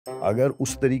अगर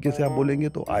उस तरीके से आप बोलेंगे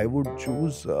तो I would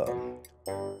choose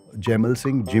Jaimal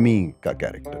Singh Jimmy का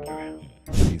कैरेक्टर जो है.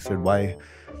 He said why?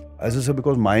 As I said,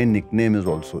 because my nickname is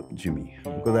also Jimmy.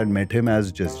 Because I'd met him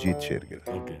as Jasjeet Shergill.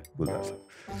 Okay. Gulzar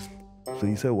Sahab. So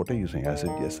he said, what are you saying? I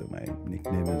said, yes sir, my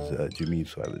nickname is Jimmy.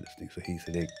 So I was listening. So he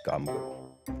said, ek kaam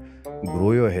karo.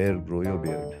 Grow your hair, grow your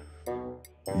beard.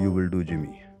 You will do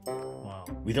Jimmy. Wow.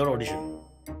 Without audition?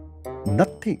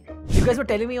 Nothing. You guys were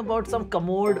telling me about some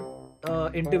commode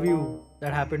interview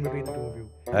that happened between the two of you.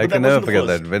 I can never forget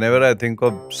that. Whenever I think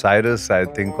of Cyrus, I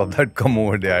think of that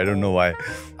commode. I don't know why.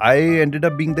 I ended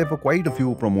up being there for quite a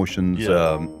few promotions.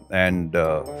 Yeah. And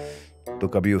तो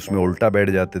कभी उसमें उल्टा बैठ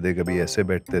जाते थे, कभी ऐसे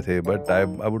बैठते थे. But I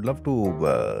would love to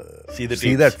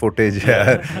see that footage.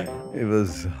 Yeah. It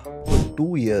was for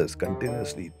 2 years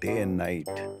continuously, day and night.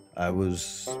 I was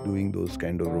doing those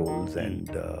kind of roles and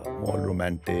all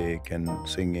romantic and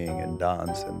singing and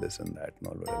dance and this and that and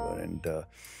all whatever. And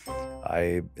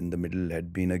I, in the middle,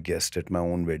 had been a guest at my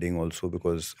own wedding also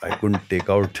because I couldn't take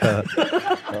out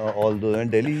all those. And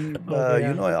Delhi,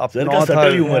 you know, up Sir, north.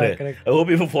 subtle humor hai. correct. I hope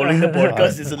if you're following the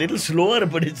podcast, it's a little slower,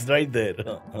 but it's right there.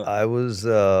 I was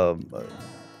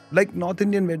like North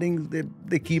Indian weddings,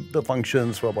 they keep the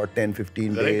functions for about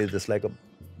 10-15 Correct. days. It's like a,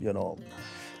 you know,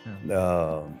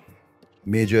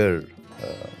 major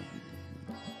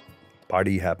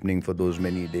party happening for those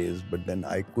many days. But then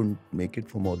I couldn't make it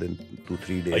for more than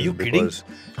 2-3 days. Are you because,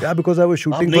 kidding? Yeah, because I was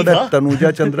shooting for nahi that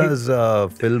Tanuja Chandra's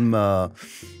film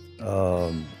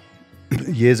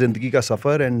Ye Zindagi Ka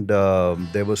Safar, and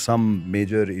there was some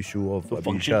major issue of तो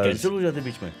function Abhisha's. cancel हो जाते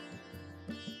बीच में?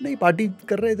 नहीं, party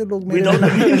कर रहे थे लोग मेरे. Without the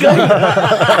main guy?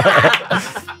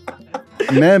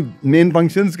 मैं मेन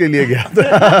फंक्शंस के लिए गया था.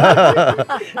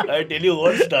 I tell you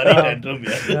what, starring tantrum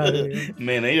यार.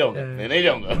 मैं नहीं जाऊँगा, मैं नहीं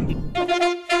जाऊँगा.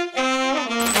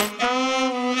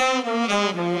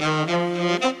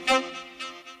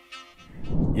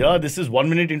 Yeah, this is 1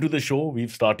 minute into the show.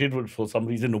 We've started, but for some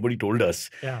reason nobody told us.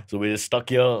 Yeah. So we're stuck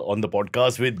here on the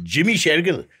podcast with Jimmy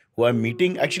Shergill, who I'm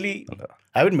meeting. Actually,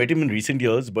 I haven't met him in recent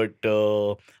years, but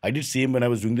I did see him when I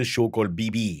was doing this show called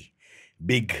BB,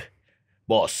 Big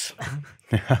Boss.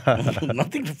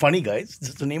 Nothing funny, guys. It's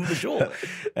just the name of the show.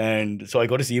 And so I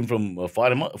got to see him from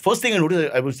far. First thing I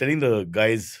noticed, I was telling the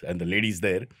guys and the ladies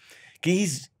there, he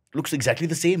looks exactly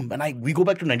the same. And we go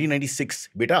back to 1996,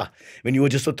 beta, when you were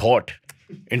just a thought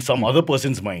in some other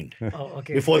person's mind. Oh,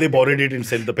 okay. Before they borrowed it and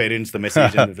sent the parents the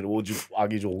message. And फिर वो जो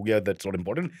आगे जो हो गया, that's not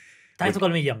important. Thanks for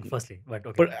calling me young, firstly. But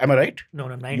okay. But am I right? No,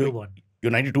 92 born.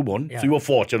 You're 92 born, Yeah. so you were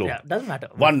 4, chalo. Yeah, doesn't matter.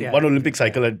 One Yeah. Olympic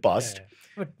cycle had passed. Yeah.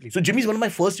 But please. So Jimmy's one of my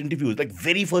first interviews, like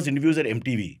very first interviews at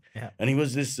MTV. Yeah. And he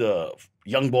was this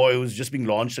young boy who was just being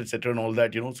launched, etc. and all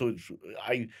that, you know. So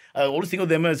I always think of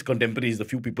them as contemporaries, the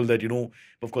few people that, you know,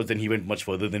 of course, then he went much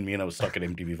further than me and I was stuck at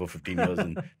MTV for 15 years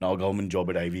and now a government job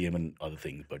at IVM and other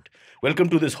things. But welcome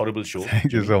to this horrible show.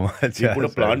 Thank you so much. We put a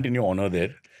plant in your honor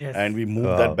there. Yes. And we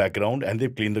moved that background and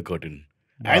they've cleaned the curtain.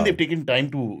 And they've taken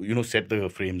time to, you know, set the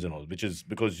frames and all, which is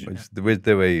because... Which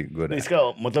they're very good at.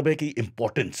 इसका मतलब है कि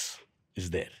importance is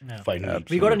there, Yeah. finally.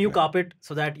 We got a new carpet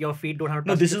so that your feet don't have to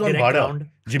No, touch this the is on direct Bada. ground.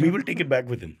 Jimmy will take it back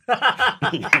with him.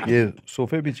 ये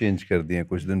सोफे भी change कर दिए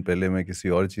कुछ दिन पहले. मैं किसी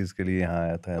और चीज के लिए यहाँ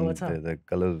आया था. Oh, अच्छा. The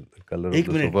color एक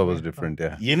of the minute. sofa was different.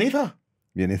 Yeah. ये नहीं था?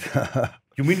 ये नहीं था.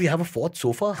 You mean we have a fourth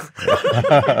sofa?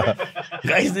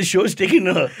 Guys, this show is taking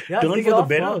a Yeah, turn take for it the off,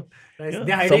 better. wow. Nice. Yeah.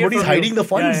 They're hiding it Somebody's from hiding you. the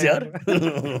funds, Yeah,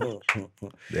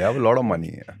 yaar. They have a lot of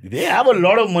money. Yeah. They have a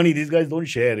lot of money. These guys don't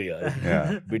share, yaar.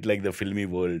 Yeah. Bit like the filmy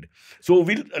world. So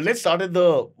let's start at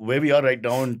where we are right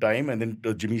now in time, and then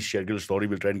Jimmy's Shergill story.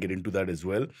 We'll try and get into that as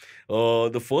well.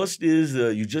 The first is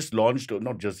you just launched,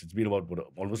 it's been about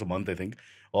almost a month, I think,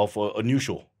 of a new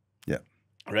show. Yeah.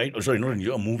 Right? Oh, sorry, not a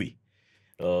new, a movie.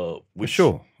 A Which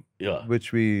show. Yeah.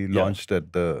 Which we launched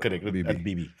at the Correct. BB. At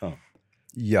BB. Huh.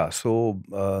 Yeah, so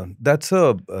that's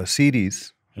a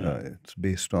series. It's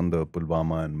based on the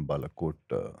Pulwama and Balakot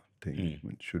thing,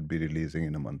 which should be releasing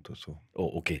in a month or so. Oh,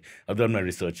 okay. I've done my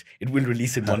research. It will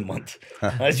release in 1 month.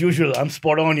 As usual, I'm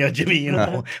spot on, yeah, Jimmy. You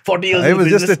know, 40 years. It in was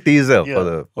just a business. teser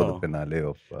Yeah. for the finale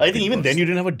of. I think Big even Boss. then you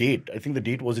didn't have a date. I think the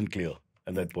date wasn't clear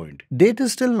at that point. Date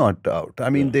is still not out. I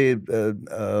mean, they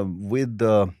with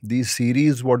these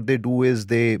series, what they do is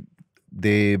they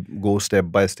go step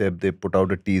by step. They put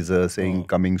out a teaser saying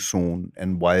coming soon,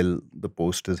 and while the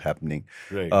post is happening.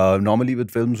 Right. Normally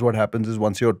with films, what happens is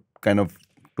once you're kind of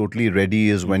totally ready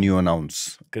is when you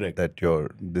announce Correct. that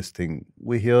this thing.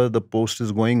 We hear the post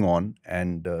is going on,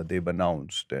 and they've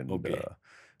announced, and Okay.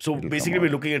 So it'll basically, come we're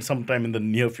out. looking at some time in the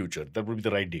near future. That would be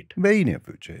the right date. Very near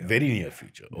future. Yeah. Very near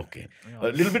future. Okay. A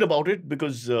little bit about it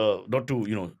because not to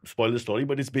spoil the story,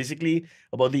 but it's basically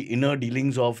about the inner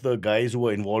dealings of the guys who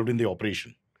were involved in the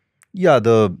operation. Yeah,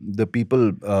 the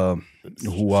people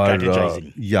who are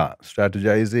Strategizing.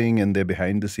 strategizing, and they're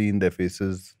behind the scene. Their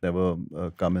faces never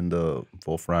come in the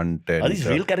forefront. And Are these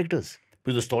real characters?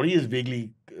 Because the story is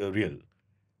vaguely real.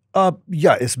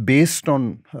 yeah, it's based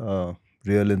on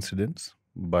real incidents,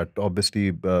 but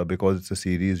obviously because it's a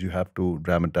series, you have to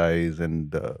dramatize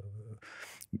and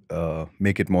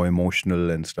make it more emotional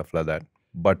and stuff like that.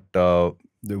 But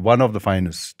one of the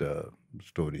finest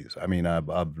stories. I mean, I've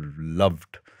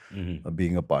loved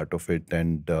being a part of it,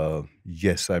 and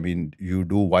yes, I mean, you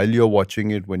do while you're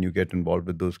watching it. When you get involved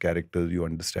with those characters, you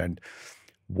understand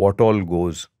what all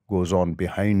goes on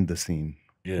behind the scene.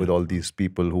 Yeah. With all these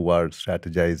people who are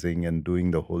strategizing and doing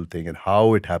the whole thing, and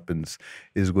how it happens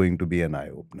is going to be an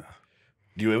eye-opener.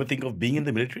 Do you ever think of being in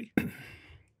the military?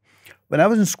 When I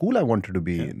was in school, I wanted to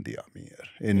be in the army,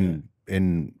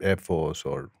 in Air Force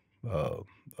or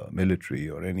military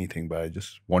or anything, but I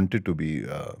just wanted to be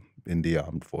in the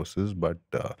armed forces. But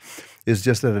it's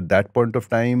just that at that point of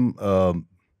time,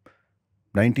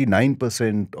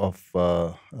 99% of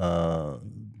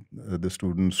the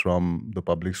students from the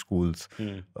public schools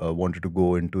wanted to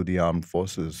go into the armed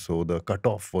forces. So the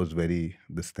cutoff was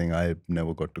this thing. I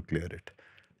never got to clear it.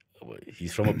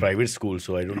 He's from a private school,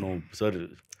 so I don't know, sir.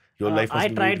 Your life. I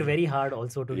tried very hard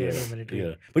also to get in the military.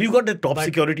 Yeah, but you got the top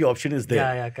security option is there.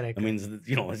 Yeah, correct. I mean,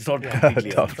 it's not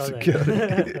completely Top It's all right.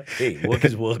 security. Hey, work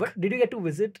is work. But did you get to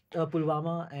visit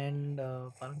Pulwama and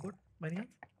Palankot by any chance?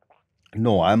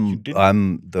 No, I'm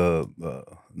didn't? the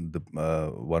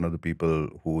one of the people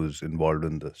who's involved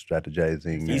in the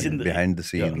strategizing He's and in the- behind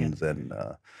the yeah. scenes, and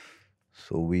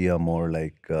so we are more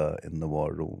like in the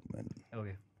war room. And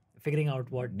Okay. Figuring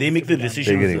out what They make the decisions.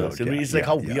 Figuring out, Sylvie. yeah, It's like yeah,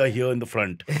 how we are here in the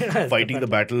front fighting the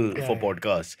battle Yeah, for yeah.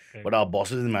 podcasts. Right. But our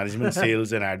bosses in management,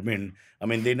 sales and admin, I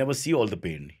mean, they never see all the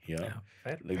pain. Yeah.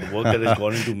 fair. Like the work that has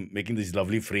gone into making these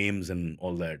lovely frames and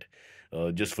all that.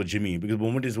 Just for Jimmy. Because the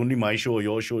moment it's only my show or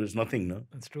your show, it's nothing. No?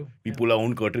 That's true. We pull our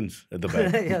own curtains at the back. Yeah,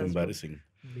 It's that's true. embarrassing.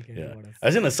 Be careful Yeah. about us.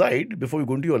 As an aside, before you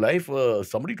go into your life,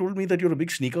 somebody told me that you're a big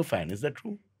sneaker fan. Is that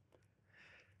true?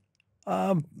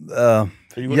 um, So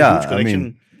you got a yeah, huge collection. I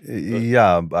mean,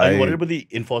 yeah, Are you worried about the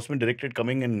enforcement directorate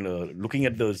coming and looking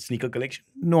at the sneaker collection?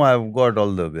 no, I've got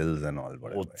all the bills and all.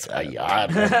 Whatever.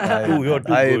 You're too good.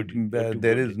 You're too There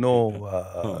good. is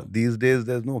no these days.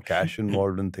 There's no cash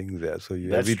involved in things there, so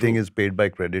That's everything true. is paid by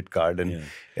credit card, and Yeah.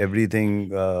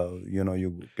 everything.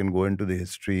 You can go into the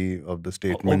history of the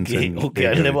statements. Okay, and okay.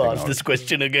 take I'll never everything ask out. this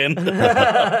question again.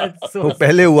 So वो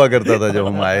पहले हुआ करता था जब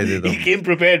हम आए थे He तब. came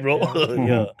prepared, bro.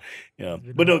 yeah.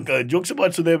 But jokes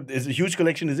apart, so there's a huge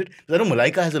collection, is it? 'Cause I know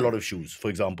Malaika has a lot of shoes, for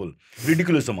example.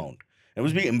 Ridiculous amount. It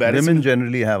was being embarrassing. Women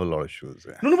generally have a lot of shoes.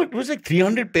 Yeah. No, but it was like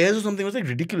 300 pairs or something. It was like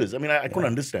ridiculous. I mean, I couldn't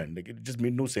understand. Like, it just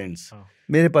made no sense.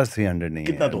 मेरे पास 300 नहीं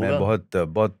कितना है. तो मैं होगा?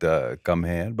 बहुत कम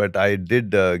है. But I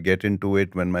did get into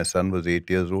it when my son was 8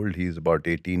 years old. He's about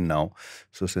 18 now.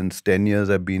 So since 10 years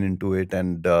I've been into it,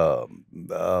 and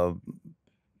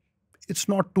it's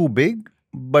not too big.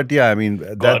 But yeah, I mean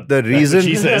God, the reason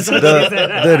she says.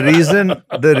 the reason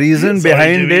Sorry,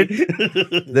 behind Jimmy.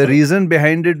 it the reason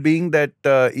behind it being that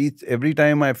every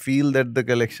time I feel that the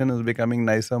collection is becoming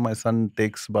nicer, my son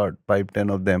takes about 5-10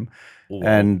 of them, Oh, wow.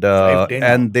 and 5-10,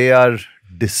 and they are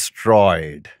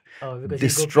destroyed. because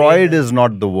Destroyed is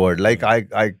not the word. Like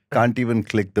I can't even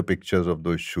click the pictures of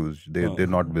those shoes. They're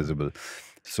not visible.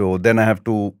 So then I have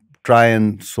to try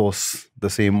and source the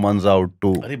same ones out to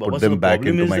Arey Baba, put so them the back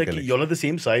problem into is my that collection. you're not the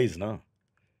same size, na?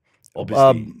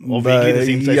 Obviously. Or vaguely the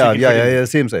same size. Yeah, so you can fit in. yeah.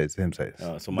 Same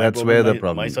size. So my That's problem, where the my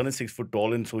problem. My is. son is 6 foot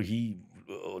tall, and so he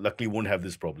luckily won't have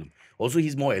this problem. Also,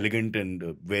 he's more elegant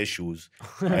and wears shoes.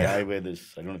 I wear this.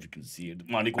 I don't know if you can see it.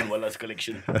 Manikunwala's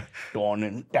collection, torn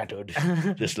and tattered,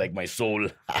 just like my soul.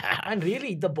 And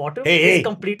really, the bottom Hey. is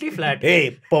completely flat.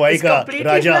 Hey, Pawai It's ka completely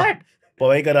Raja. flat.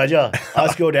 Pawai ka Raja.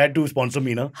 Ask your dad to sponsor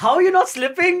me, na? How are you not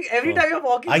slipping every time you're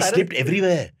walking? I Cyrus? slipped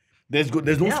everywhere. There's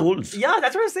no Yeah. soles. Yeah,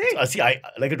 that's what I'm saying. See,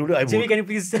 like I told you, I Jimmy, work. can you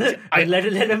please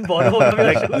let him borrow one of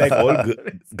your shoes? like all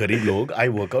garib log, I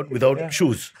work out without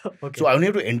shoes. Okay. So I only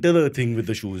have to enter the thing with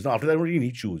the shoes. Now after that, I don't really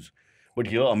need shoes. But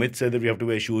here, Amit said that we have to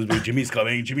wear shoes. Because Jimmy's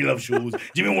coming. Jimmy loves shoes.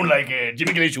 Jimmy won't like it.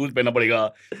 Jimmy ke liye shoes pehna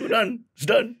padega. So done. It's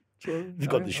done. So we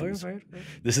got the shoes.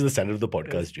 This is the standard of the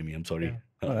podcast, Jimmy. I'm sorry.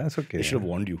 Oh, that's okay. I should have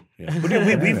warned you. Yeah.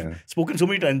 But we've spoken so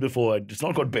many times before. It's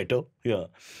not got better. Yeah.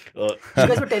 You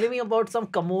guys were telling me about some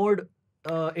commode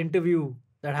interview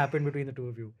that happened between the two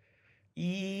of you.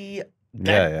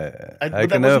 Yeah. But I that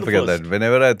can never wasn't the forget first. that.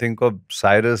 Whenever I think of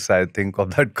Cyrus, I think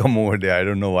of that commode. I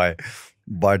don't know why.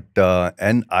 But,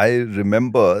 and I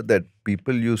remember that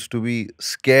people used to be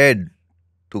scared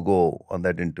to go on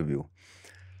that interview.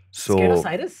 Scared of So,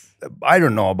 Cyrus? I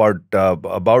don't know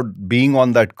about being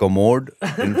on that commode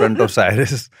in front of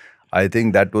Cyrus. I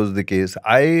think that was the case.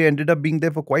 I ended up being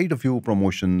there for quite a few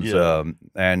promotions, Yeah.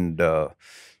 and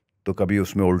तो कभी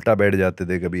उसमें उल्टा बैठ जाते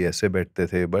थे, कभी ऐसे बैठते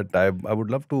थे. But I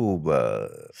would love to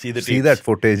See the see tapes. that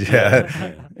footage. Yeah.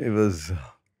 It was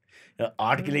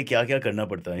Art के लिए क्या क्या करना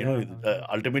पड़ता है, you know,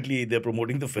 ultimately they're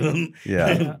promoting the film.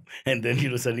 Yeah. And then you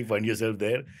know suddenly find yourself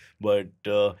there. But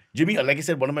Jimmy, like I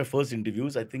said, one of my first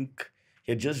interviews, I think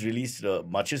he had just released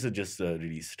Maachis had just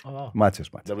released. Oh, wow. Maachis.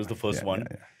 That was the first one.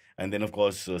 Yeah. And then, of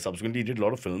course, subsequently, he did a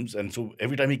lot of films. And so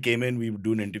every time he came in, we would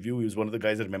do an interview. He was one of the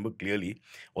guys I remember clearly,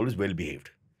 always well behaved,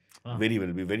 very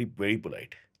well, very, very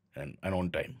polite, and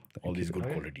on time. All these good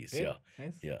qualities. Great. Yeah.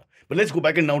 Nice. Yeah. But let's go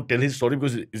back and now tell his story,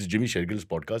 because it's Jimmy Shergill's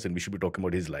podcast and we should be talking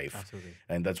about his life. Absolutely.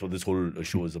 And that's what this whole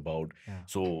show is about. Yeah.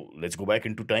 So let's go back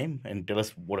into time and tell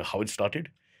us how it started.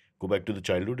 Go back to the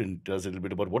childhood and tell us a little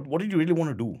bit about what did you really want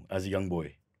to do as a young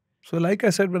boy? So, like I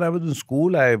said, when I was in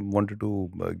school, I wanted to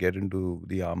get into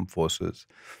the armed forces.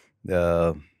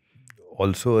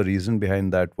 Also, a reason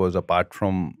behind that was, apart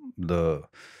from the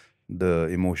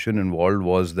emotion involved,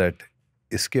 was that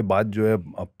इसके बाद जो है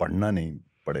अब पढ़ना नहीं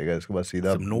पड़ेगा, इसके बाद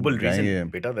सीधा It's a noble reason,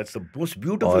 जाएंगे. beta. That's the most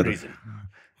beautiful reason.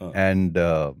 And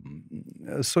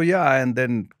so yeah, and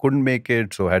then couldn't make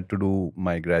it, so had to do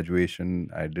my graduation.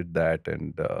 I did that,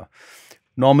 and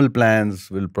normal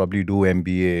plans, will probably do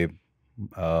MBA.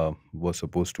 Was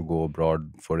supposed to go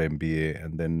abroad for MBA,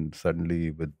 and then suddenly,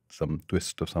 with some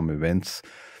twist of some events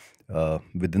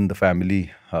within the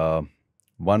family,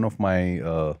 one of my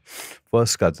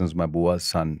first cousins, my bua's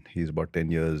son, he's about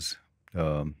 10 years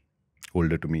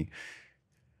older to me.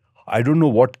 I don't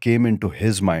know what came into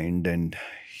his mind, and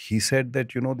he said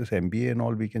that, you know, this MBA and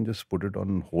all, we can just put it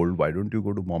on hold. Why don't you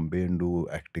go to Bombay and do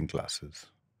acting classes?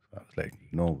 I was like,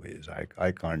 no ways,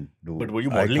 I can't do. But were you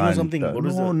modeling or something? What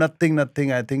was No, nothing.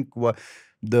 I think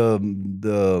the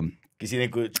किसी ने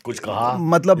कुछ कहा,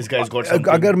 मतलब this guy's got something.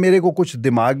 अगर मेरे को कुछ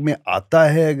दिमाग में आता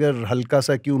है, अगर हल्का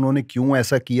सा, कि उन्होंने क्यों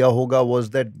ऐसा किया होगा, was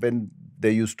that when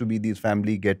there used to be these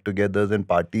family get-togethers and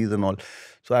parties and all,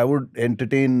 so I would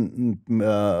entertain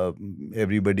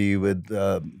everybody with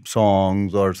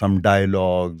songs or some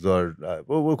dialogues, or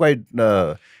were quite.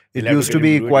 It used to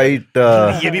be quite.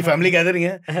 ये भी family gathering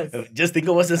है. Just think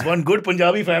of us as one good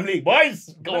Punjabi family,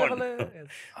 boys. Come on.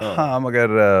 हाँ, मगर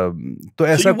तो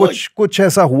ऐसा कुछ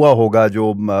ऐसा हुआ होगा,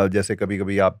 जो जैसे कभी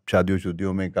कभी आप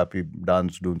शादियों में काफी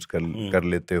डांस कर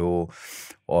लेते हो,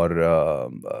 और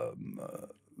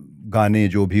गाने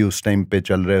जो भी उस टाइम पे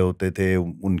चल रहे होते थे,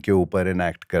 उनके ऊपर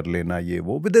एनैक्ट कर लेना, ये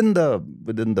वो within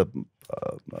the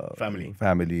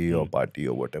family or party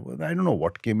or whatever. I don't know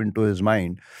what came into his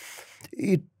mind.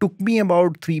 It took me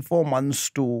about 3-4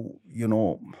 months to, you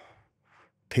know,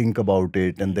 think about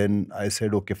it, and then I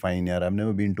said, okay, fine, yaar, I've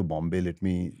never been to Bombay, let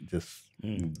me just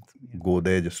go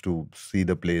there just to see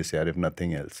the place, yaar, if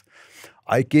nothing else.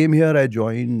 I came here, I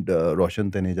joined Roshan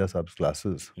Taneja Sahab's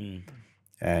classes.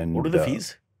 And what were the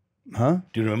fees? Huh?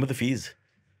 Do you remember the fees?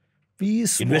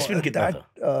 Fees, investment kitna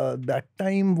tha? That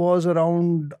time was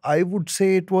around, I would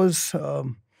say it was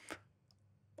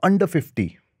under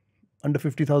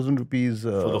 50,000 rupees for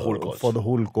the whole course. For the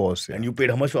whole course, yeah. And you paid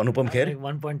how much for Anupam Kher? Like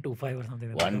 1.25 or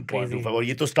something. 1.25. और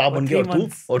ये तो star बन गया,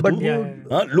 और But तू?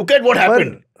 yeah. Look at what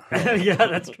happened. Yeah,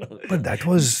 that's true. But that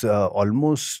was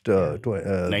almost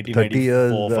 30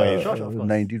 years,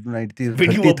 90 to 90,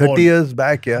 30 years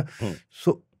back, yeah.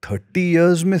 So 30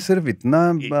 years में सिर्फ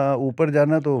इतना ऊपर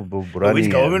जाना तो बुरा नहीं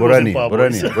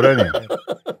है.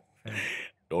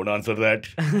 Don't answer that.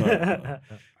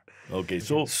 Okay,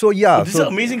 so yeah. This is an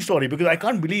amazing story, because I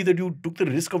can't believe that you took the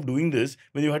risk of doing this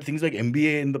when you had things like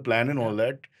MBA in the plan and all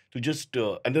that, to just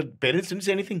and the parents didn't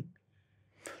say anything.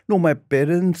 No, my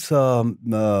parents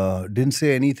didn't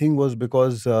say anything, was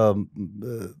because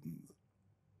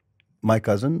my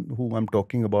cousin, who I'm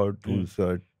talking about, who's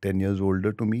 10 years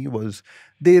older to me, was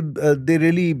they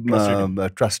really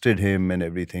trusted him and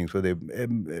everything. So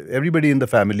everybody in the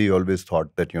family always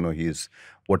thought that, you know, he's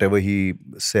whatever he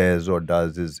says or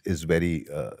does is very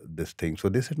this thing. So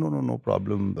they said no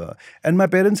problem. And my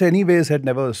parents anyways had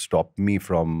never stopped me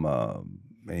from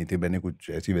anything. मैंने कुछ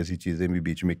ऐसी वैसी चीजें भी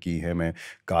बीच में की हैं. मैं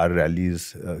कार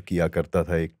रैलीज किया करता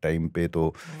था एक टाइम पे,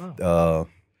 तो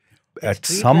at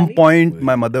some point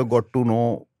my mother got to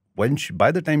know,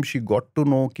 by the time she got to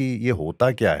know कि ये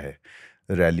होता क्या है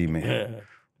रैली में,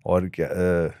 और क्या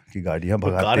कि गाड़ियां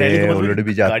भगाते हैं, ऑलरेडी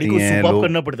भी जाती हैं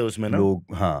लोग,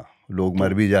 हाँ, लोग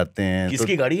मर भी जाते हैं.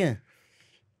 किसकी गाड़ी है?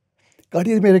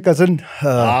 गाड़ी मेरे कजन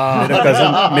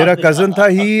मेरा कजन था.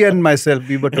 he and myself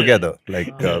we were together,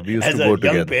 like we used As to a go young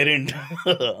together. parent.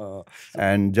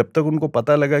 And जब तक उनको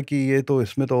पता लगा कि ये तो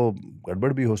इसमें तो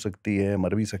गड़बड़ भी हो सकती है,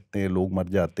 मर भी सकते हैं, लोग मर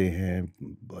जाते हैं,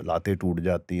 लातें टूट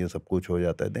जाती हैं, सब कुछ हो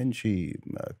जाता है, then she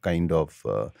kind of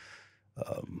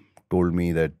told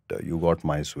me that you got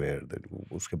my swear. Then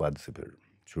उसके बाद से फिर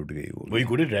छूट गई वो. Were you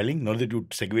good at rallying? Not that you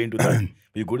segue into that.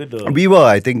 Were you good at the? We were,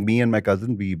 I think, me and my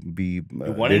cousin, we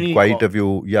won did any quite a few.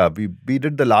 Yeah, we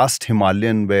did the last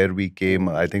Himalayan where we came.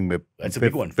 I think That's a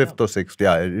big one. fifth or sixth.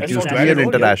 Yeah, it That's used not to be bad an at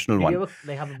all, international Did one. you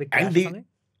ever have a big And crash they- or something?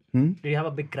 Hmm? Did you have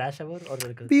a big crash ever? Or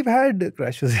like We've had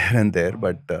crashes here and there,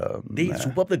 but They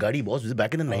soup up the gadi, boss. This is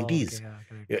back in the 90s. Okay, yeah,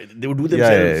 correct. Yeah, they would do yeah,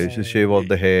 themselves. you should shave off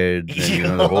the head. And, you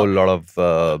know, the whole lot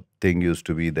of thing used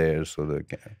to be there. So the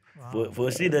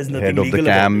Firstly, there's nothing head of the legal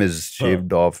cam about it. is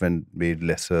shaved off and made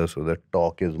lesser, so the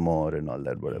talk is more and all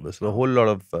that, whatever. So the whole lot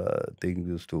of things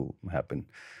used to happen.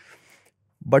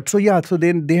 But so yeah, so they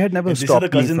had never And this is stopped the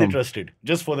cousin me they from. trusted,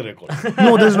 just for the record.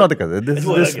 No, this is not the cousin.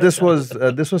 This was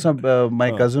This was my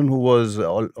cousin who was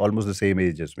almost the same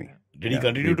age as me. Did he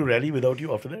continue to rally without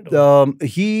you after that?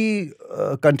 He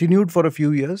continued for a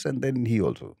few years and then he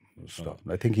also stopped.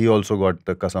 I think he also got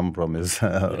the kasam from his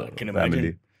can imagine.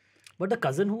 family. But the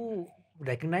cousin who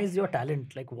recognized your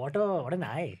talent, like what an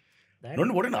eye. That-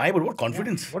 Not what an eye, but what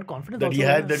confidence. What confidence that he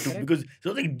also, had yeah, that too,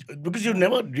 correct. because you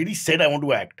never really said I want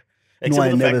to act. Except No, I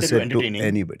for the never fact that you're said to entertaining.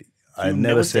 anybody. So I you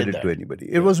never said it that. to anybody.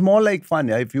 It was more like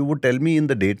fun. Yeah? If you would tell me in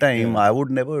the daytime, Yeah. I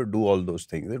would never do all those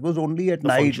things. It was only at The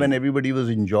night function. when everybody was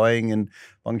enjoying and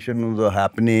functions were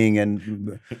happening.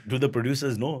 And Do the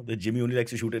producers know that Jimmy only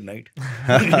likes to shoot at night?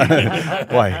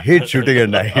 oh, I hate shooting at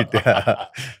night. Yeah.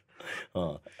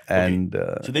 And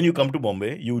So then you come to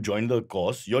Bombay, you join the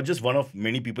course. You're just one of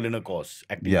many people in a course,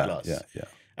 acting class. yeah.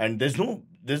 And there's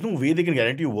no way they can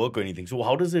guarantee you work or anything. So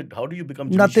how do you become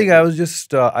Jimmy Nothing. Shergill? I was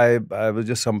just I was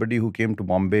just somebody who came to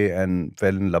Bombay and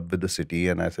fell in love with the city,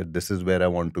 and I said, "This is where I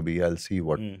want to be. I'll see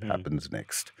what happens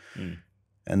next."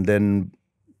 And then,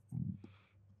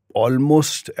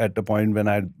 almost at the point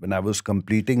when I was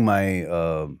completing my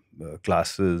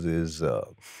classes is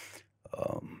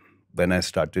when I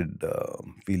started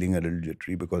feeling a little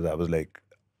jittery because I was like,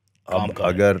 अब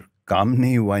अगर काम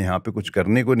नहीं हुआ यहाँ पे कुछ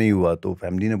करने को नहीं हुआ तो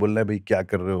फैमिली ने बोला भाई क्या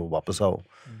कर रहे हो वापस आओ.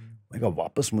 मैं कहा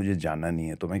वापस मुझे जाना नहीं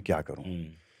है तो मैं क्या करूँ.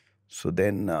 So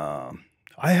then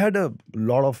I had a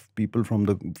lot of people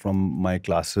from my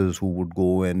classes who would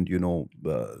go and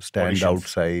stand Auditions.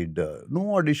 outside. No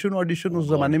audition उस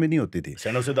जमाने में नहीं होती थी.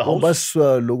 Send us to the वो house. बस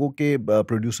लोगों के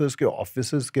प्रोड्यूसर्स के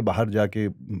ऑफिसेस के बाहर जाके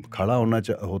खड़ा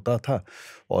होता था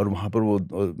और वहाँ पर वो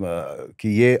कि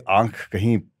ये आंख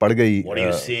कहीं पड़ गई What are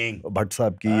you saying? Bhatt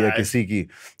साहब की या किसी की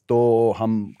तो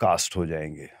हम कास्ट हो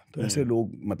जाएंगे. तो ऐसे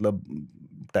लोग मतलब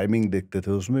टाइमिंग देखते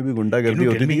थे. उसमें भी गुंडागर्दी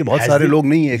होती थी कि बहुत सारे लोग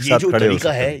नहीं एक साथ खड़े हो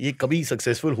सकते. है ये कभी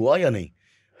सक्सेसफुल हुआ या नहीं?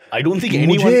 I don't think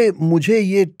anyone. मुझे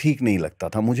ये ठीक नहीं लगता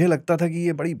था. मुझे लगता था कि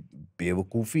ये बड़ी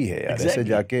बेवकूफ़ी है यार. ऐसे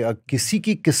जाके किसी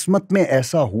की किस्मत में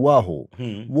ऐसा हुआ हो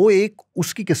वो एक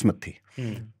उसकी किस्मत थी.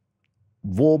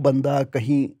 वो बंदा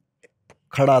कहीं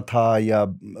खड़ा था या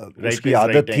उसकी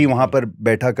आदत थी वहां पर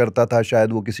बैठा करता था.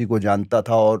 शायद वो किसी को जानता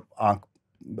था और आंख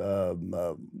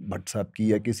भट्ट साहब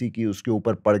की या किसी की उसके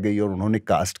ऊपर पड़ गई और उन्होंने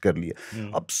कास्ट कर लिया.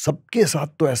 अब सबके साथ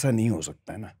तो ऐसा नहीं हो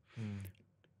सकता है ना.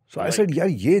 सो आई सेड यार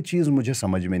ये चीज़ मुझे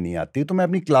समझ में नहीं आती. तो मैं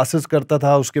अपनी क्लासेस करता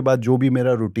था. उसके बाद जो भी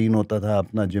मेरा रूटीन होता था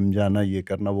अपना जिम जाना ये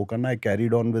करना वो करना. आई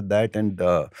carried on with that. And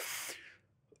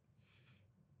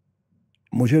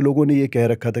मुझे लोगों ने ये कह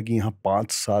रखा था कि यहाँ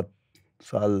 5-7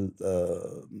 साल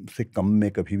से कम में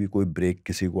कभी भी कोई ब्रेक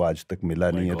किसी को आज तक मिला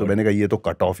नहीं है. तो मैंने कहा ये तो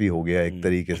कट ऑफ ही हो गया एक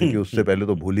तरीके से कि उससे पहले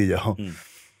तो भूल ही जाओ.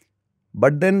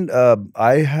 But then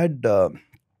I had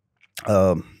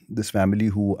this family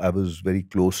who I was very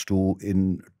close to in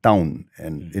town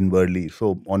and in Worli.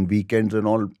 So on weekends and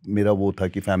all मेरा वो था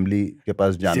कि family के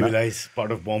पास जाना. Civilized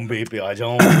part of Bombay पे आ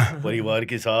जाऊँ परिवार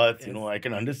के साथ. I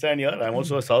can understand yaar. I'm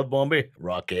also a South Bombay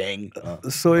rocking.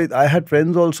 So I had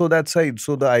friends also that side.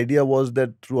 So the idea was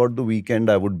that throughout the weekend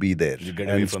I would be there You get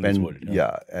away from this world.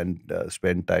 Yeah, and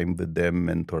spend time with them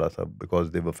and थोड़ा सा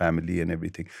because they were family and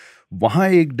everything. वहाँ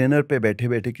एक dinner पे बैठे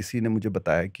बैठे किसी ने मुझे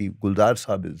बताया कि गुलजार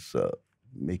साहब is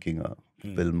making a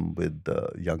film with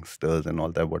youngsters and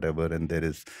all that whatever, and there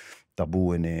is Tabu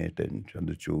in it and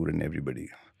Chandrachur and everybody.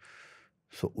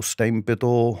 So उस टाइम पे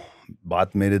तो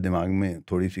बात मेरे दिमाग में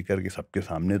थोड़ी सी करके सबके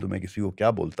सामने तो मैं किसी को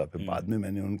क्या बोलता. फिर बाद में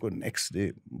मैंने उनको नेक्स्ट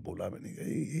डे बोला. मैंने कहा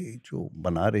ये जो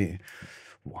बना रहे हैं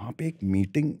वहाँ पे एक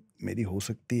मीटिंग मेरी हो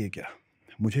सकती है क्या.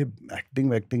 मुझे एक्टिंग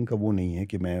वैक्टिंग का वो नहीं है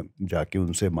कि मैं जाके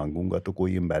उनसे मांगूंगा तो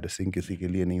कोई एम्बैरेसिंग किसी के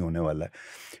लिए नहीं होने वाला है.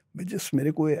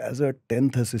 मेरे को एज अ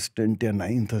 10th असिस्टेंट या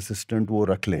 9th असिस्टेंट वो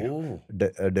रख लें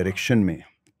डायरेक्शन में,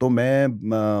 तो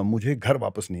मुझे घर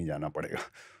वापस नहीं जाना पड़ेगा.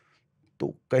 तो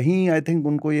कहीं आई थिंक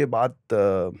उनको ये बात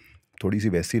थोड़ी सी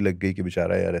वैसी लग गई कि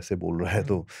बेचारा यार ऐसे बोल रहा है,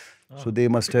 तो so they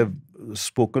must have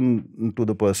spoken to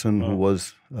the person who was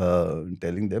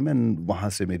telling them, and वहाँ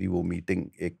से मेरी वो मीटिंग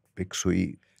एक फिक्स हुई,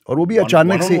 और वो भी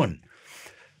अचानक से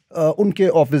उनके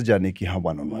ऑफिस जाने की. हाँ,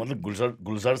 वन ऑन वन, मतलब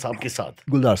गुलजार साहब के साथ,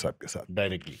 गुलजार साहब के साथ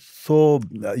directly.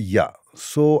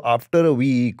 So after a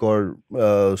week or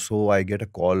so I get a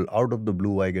call out of the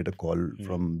blue. I get a call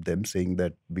from them saying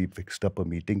that we fixed up a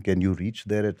meeting. Can you reach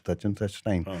there at such and such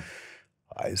time?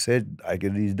 I said I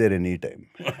can reach there anytime.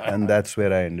 And that's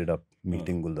where I ended up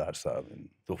meeting Gulzar Sahab.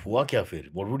 तो हुआ क्या फिर?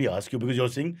 What would he ask you? Because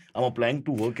you're saying I'm applying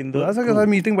to work in the Gulzar Sahab के साथ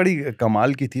meeting बड़ी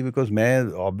कमाल की थी, बिकॉज मैं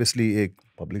ऑब्वियसली एक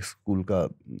पब्लिक स्कूल का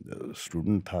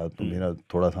स्टूडेंट था, तो मेरा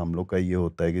थोड़ा सा, हम लोग का ये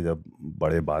होता है कि जब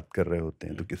बड़े बात कर रहे होते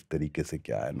हैं तो किस तरीके से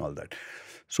क्या है and all that.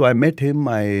 So I met him.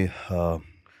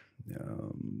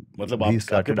 मतलब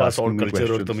आपके पास और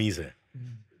कल्चर और तमीज है.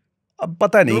 अब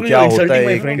पता नहीं क्या होता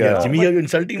है,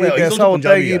 ऐसा होता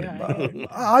है कि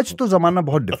आज तो जमाना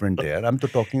बहुत डिफरेंट है यार. आई एम तो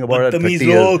टॉकिंग अबाउट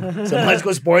समाज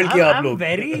को स्पॉइल किया आप लोग.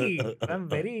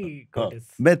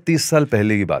 मैं 30 साल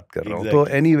पहले की बात कर रहा हूँ. तो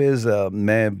anyways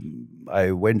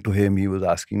I went to him, he was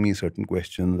asking me certain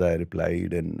questions, I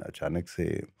replied, and अचानक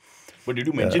से. But did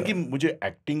you mention कि मुझे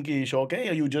एक्टिंग की शौक है,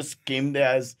 या you just came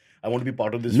there as I want to be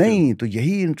part of this? नहीं, तो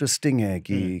यही इंटरेस्टिंग है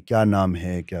कि क्या नाम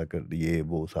है, क्या कर, ये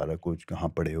वो सारा कुछ, कहाँ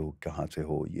पढ़े हो, कहाँ से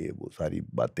हो, ये वो सारी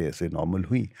बातें ऐसे नॉर्मल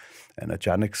हुई. एंड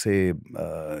अचानक से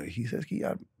ही सेड कि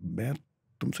यार मैं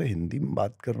तुमसे हिंदी में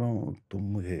बात कर रहा हूँ, तुम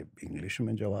मुझे इंग्लिश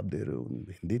में जवाब दे रहे हो,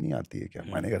 हिंदी नहीं आती है क्या?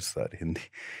 मैंने कहा सर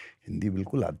हिंदी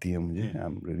बिल्कुल आती है मुझे. I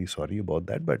am really sorry about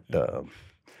that, but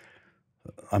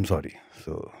I am sorry.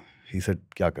 So he said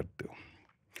क्या करते हो?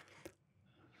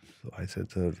 So I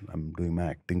said sir I'm doing my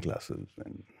acting classes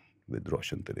and with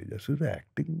Roshan Tereja. So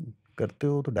acting करते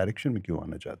हो तो डायरेक्शन में क्यों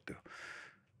आना चाहते हो?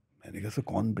 मैंने कहा सर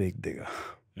कौन ब्रेक देगा?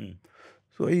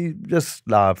 So he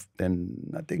just laughed and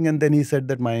nothing, and then he said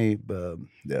that my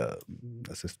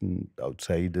assistant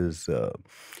outside is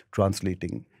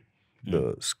translating the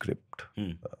script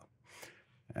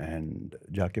and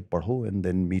जाके पढ़ो and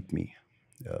then meet me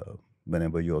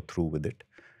whenever you're through with it.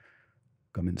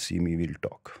 Come and see me, we'll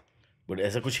talk. But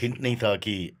ऐसा कुछ hint नहीं था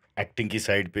कि acting की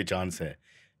side पे chance है,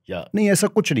 या नहीं? ऐसा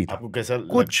कुछ नहीं था. आपको कैसा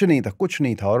कुछ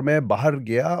नहीं था. और मैं बाहर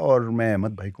गया और मैं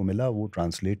अहमद भाई को मिला, वो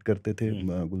ट्रांसलेट करते थे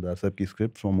गुलजार साहब की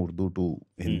script from Urdu to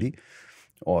Hindi,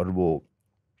 और वो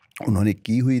उन्होंने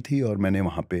की हुई थी, और मैंने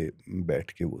वहाँ पे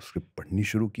बैठ के वो स्क्रिप्ट पढ़नी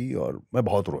शुरू की, और मैं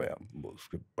बहुत रोया वो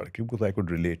स्क्रिप्ट पढ़ के, because I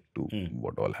could relate to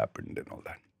what all happened and all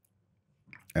that.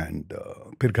 And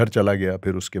फिर घर चला गया.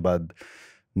 फिर उसके बाद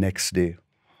नेक्स्ट डे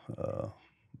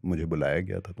मुझे बुलाया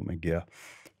गया था, तो मैं गया.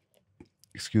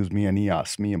 Excuse me, and he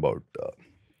asked me about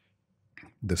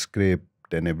the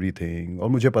script and everything. और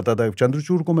मुझे पता था,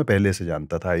 चंद्रचूड़ को मैं पहले से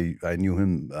जानता था. I knew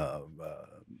him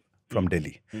from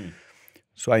Delhi.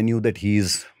 So I knew that he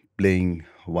is playing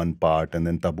one part, and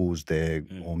then तबूज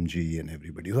there, Omji and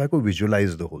everybody. So I could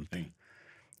visualise the whole thing.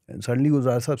 And suddenly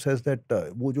गुलजार साहब सेज दैट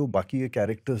वो जो बाकी के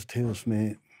कैरेक्टर्स थे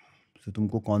उसमें से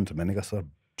तुमको कौन सा? मैंने कहा सर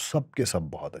सब के सब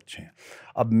बहुत अच्छे हैं.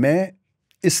 अब मैं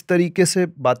इस तरीके से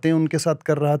बातें उनके साथ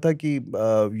कर रहा था कि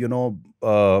you know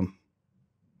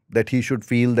that he should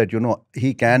feel that you know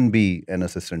he can be an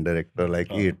assistant director like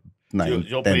 8,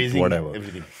 9, 10 whatever.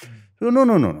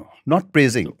 No, not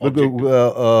praising.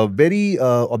 Very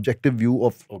objective view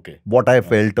of what I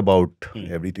felt about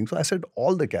everything. So I said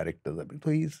all the characters. So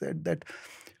he said that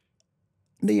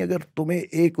नहीं, अगर तुम्हें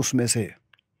एक उसमें से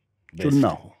चुनना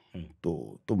हो तो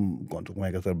तुम कौन सा?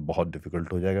 मैं कहा सर बहुत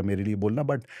डिफिकल्ट हो जाएगा मेरे लिए बोलना,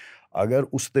 बट अगर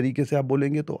उस तरीके से आप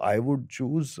बोलेंगे तो I would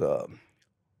choose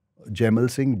Jaimal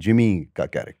Singh, Jimmy का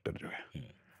कैरेक्टर जो है.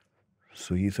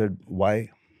 सो he said why?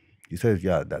 He said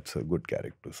या that's a good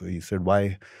character. So he said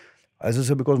why? As I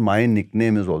said, because my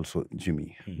nickname is also Jimmy,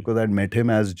 because I'd met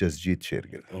him as Jasjeet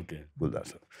Shergill. Okay. Gulzar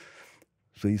Sahab.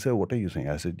 So he said, what are you saying?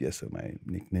 I said, yes sir, my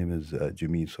nickname is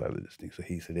Jimmy. So I was listening. So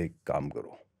he said, hey, kaam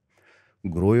karo.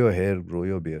 Grow your hair, grow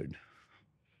your beard.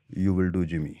 You will do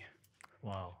Jimmy.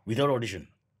 Wow. Without audition?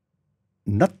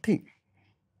 Nothing.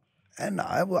 And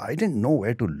I didn't know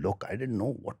where to look. I didn't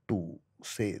know what to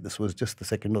say. This was just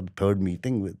the second or the third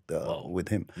meeting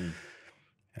with him.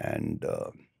 And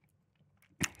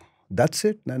that's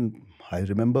it. And I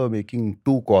remember making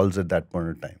 2 calls at that point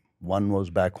in time. One was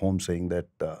back home saying that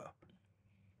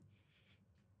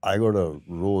I got a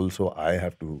role, so I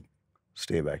have to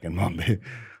stay back in Bombay.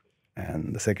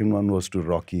 And the second one was to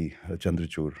Rocky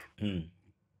Chandrachud Hmm.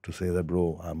 to say that,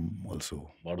 bro, I'm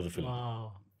also Part of the film.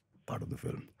 Wow. part of the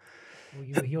film.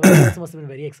 He also must have been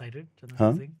very excited. Chandra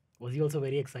Huh? Singh. Was he also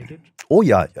very excited? Oh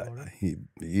yeah. About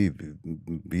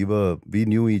We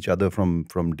knew each other from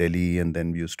Delhi, and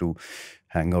then we used to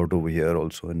hang out over here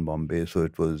also in Bombay. So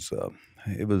it was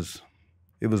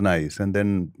nice, and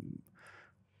then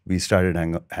we started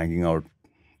hanging out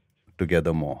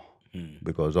together more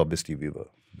because obviously we were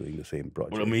doing the same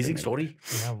project. What an amazing and story.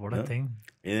 Yeah, what a thing.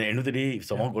 In the end of the day, if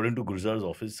someone got into Gulzar's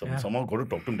office, someone got to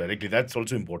talk to him directly. That's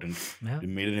also important. Yeah. He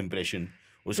made an impression.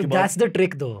 So उसके बाद that's the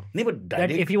trick, though. नहीं, but That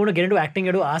direct. if you want to get into acting,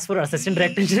 you have to ask for assistant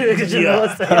director. And you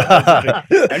have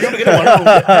to get a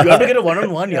one-on-one. You have to get a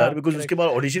one-on-one, यार, because उसके बाद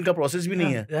audition का process भी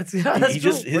नहीं है. That's He true.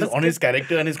 just What a on his script.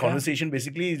 character and his conversation,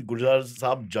 basically, Gulzar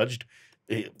Sahab judged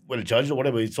or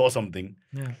whatever. He saw something.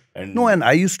 Yeah. And No, and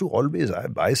I used to always,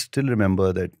 I still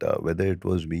remember that whether it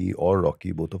was me or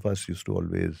Rocky, both of us used to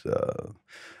always,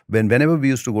 whenever we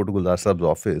used to go to Gulzar Sahab's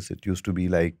office, it used to be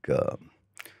like, so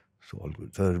all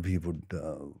good, sir, we would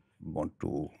want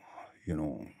to,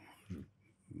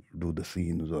 do the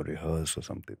scenes or rehearse or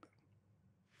something.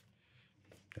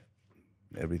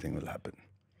 Everything will happen.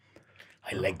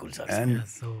 I like Gulzar Sahab. And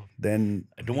So then,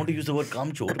 I don't want to use the word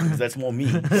kamchor because that's more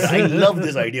me. But I love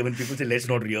this idea when people say, let's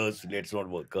not rehearse, let's not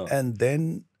work. and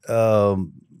then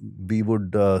we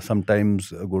would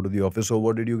sometimes go to the office. So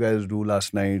what did you guys do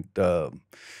last night? Or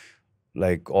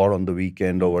on the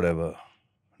weekend or whatever.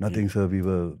 Nothing, sir. We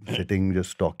were sitting,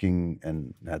 just talking,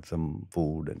 and had some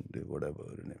food and whatever.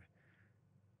 And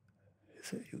he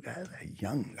said, "You guys are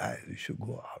young guys. You should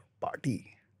go out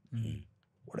party.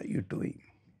 What are you doing?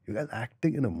 You guys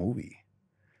acting in a movie."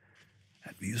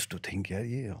 And we used to think, "यार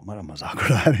ये हमारा मजाक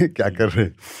उड़ा रहे हैं, क्या कर रहे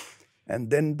हैं?"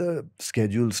 And then the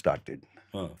schedule started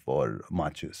for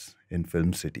Maachis in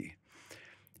Film City.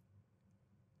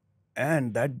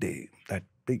 And that day, that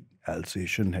big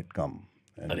Alsatian had come.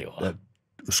 And अरे वाह. that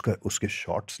uske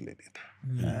shots lene the.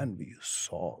 And we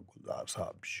saw Gulzar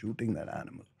Sahab shooting that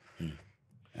animal.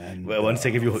 And Well, one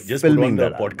sec, if you just put filming on the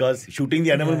that podcast, shooting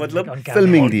the animal, matlab, on camera.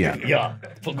 filming the animal. yeah,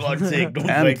 for God's sake, don't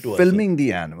And write to us. filming the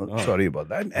animal. Sorry about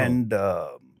that. And I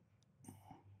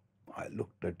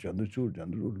looked at Chandrachud.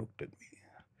 Chandrachud looked at me.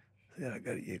 Said,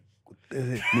 अगर ये कुत्ते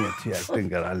से इतनी अच्छी acting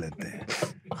करा लेते हैं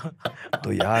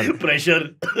तो यार Pressure.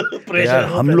 यार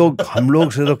हम लोग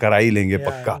से तो करा ही लेंगे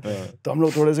पक्का. तो हम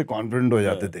लोग थोड़े से कॉन्फिडेंट हो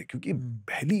जाते थे क्योंकि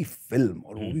पहली फिल्म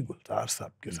और वो भी गुलजार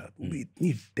साहब के साथ, वो भी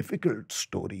इतनी difficult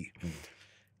story.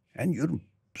 And you're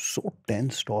so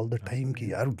tensed all the time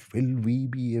कि यार will we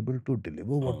be able to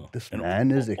deliver what this And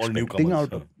man is all expecting newcomers,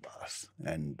 out of us.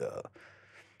 And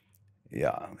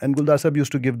and Gulzar Sahab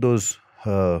used to give those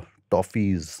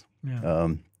toffees. Yeah.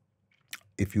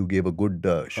 If you gave a good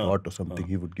shot or something,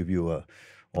 he would give you a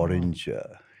orange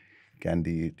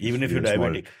candy. It Even if used you're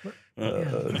to be a diabetic.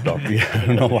 small, toffee. I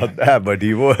don't know about that, but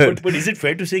he would. But is it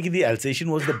fair to say that the Alsatian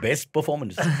was the best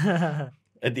performance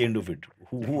at the end of it?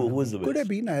 Who was the best? Could have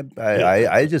been.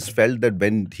 I just felt that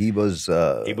when he was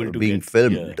Able to being get-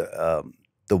 filmed,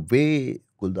 the way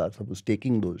Gulzar Sahab was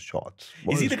taking those shots.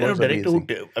 Is he the was kind of director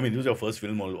amazing. I mean, this was your first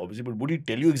film, obviously, but would he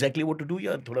tell you exactly what to do?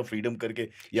 Yeah, thoda freedom karke.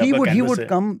 He would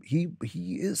come. He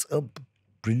is a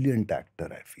brilliant actor,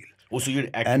 I feel. Oh, so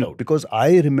you'd act And it out. because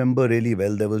I remember really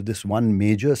well, there was this one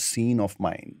major scene of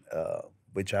mine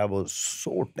which I was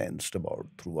so tensed about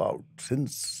throughout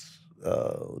since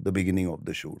the beginning of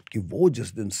the shoot. कि वो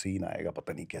जिस दिन scene आएगा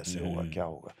पता नहीं कैसे होगा, क्या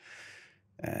होगा.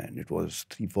 And it was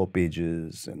 3-4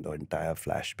 pages and the entire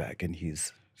flashback, and he's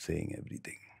saying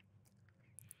everything.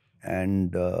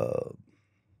 And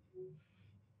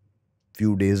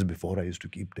few days before, I used to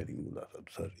keep telling Gulzar Sahab,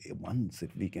 sir, once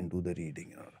if we can do the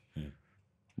reading,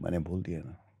 मैंने बोल दिया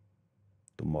ना,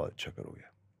 तुम बहुत अच्छा करोगे.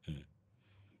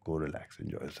 Go relax,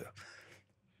 enjoy yourself.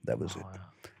 That was it.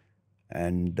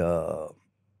 And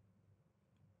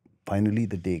finally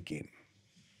the day came.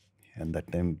 And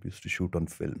that time we used to shoot on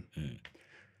film.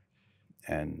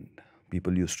 And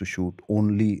people used to shoot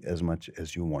only as much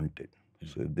as you wanted.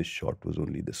 So if this shot was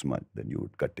only this much, then you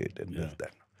would cut it and this,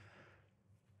 that.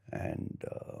 And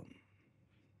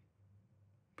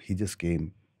he just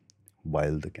came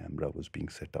while the camera was being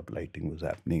set up, lighting was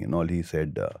happening, and all he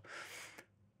said,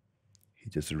 he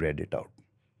just read it out.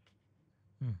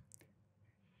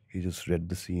 He just read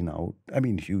the scene out. I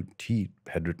mean, he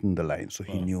had written the lines, so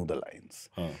he knew the lines.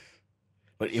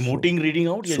 But emoting, reading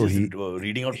out? Yeah, So just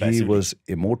reading out he passively? was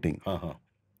emoting, And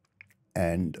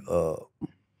and a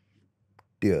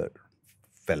tear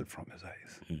fell from his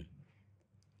eyes.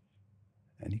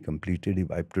 And he completed, he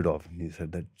wiped it off, and he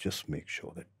said that just make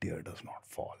sure that tear does not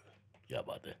fall. क्या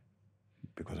बात है.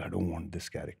 because I don't want this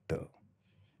character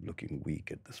looking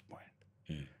weak at this point.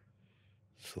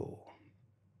 So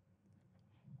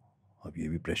अब ये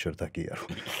भी pressure था कि यार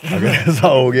अगर ऐसा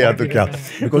हो गया तो क्या,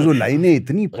 बिकॉज वो लाइनें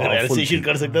इतनी पावरफुल थी.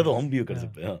 कर सकता है तो हम भी कर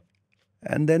सकते हैं.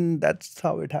 And then that's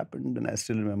how it happened and I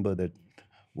still remember that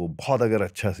वो बहुत अगर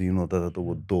अच्छा सीन होता था तो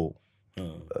वो 2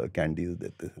 कैंडीज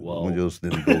देते थे. मुझे उस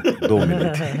दिन 2 मिली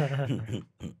थी.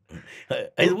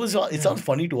 It sounds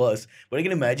funny to us, but I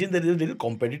can imagine that there's a little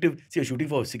competitive. See, you're shooting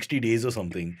for 60 days or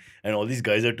something, and all these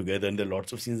guys are together, and there are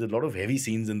lots of scenes, a lot of heavy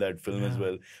scenes in that film as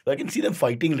well. So I can see them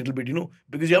fighting a little bit,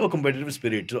 because you have a competitive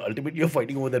spirit. So ultimately, you're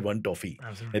fighting over that one toffee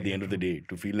at the end of the day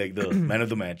to feel like the man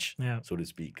of the match, so to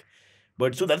speak.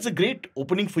 But so that's a great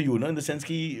opening for you, in the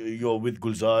sense that you're with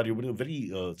Gulzar, you're with a very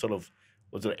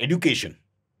education.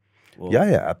 Wow.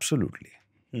 Yeah, absolutely.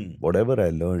 Whatever I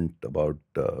learned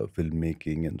about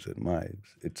filmmaking and cinema,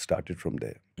 it started from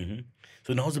there.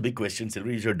 So now's the big question,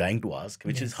 Silver, you're dying to ask,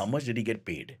 which is how much did he get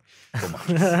paid for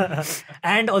Maachis?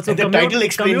 And also the title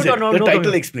explains it. The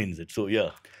title explains it. So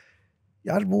Yaar,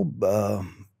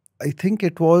 I think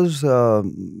it was.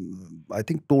 I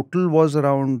think total was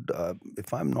around,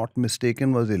 if I'm not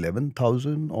mistaken, was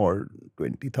 11,000 or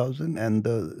 20,000, and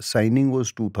the signing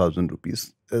was 2,000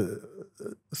 rupees.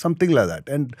 Something like that.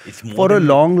 And for a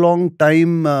long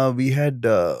time, we had,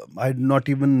 I had not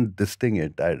even I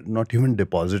had not even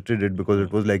deposited it because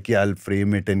it was like, yeah, I'll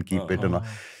frame it and keep it. And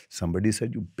somebody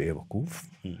said, you बेवकूफ,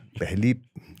 पहली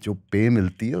जो पे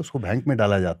मिलती है उसको bank में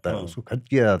डाला जाता है, उसको खर्च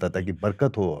किया जाता है ताकि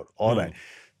बरकत हो और आए.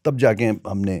 तब जाके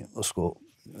हमने उसको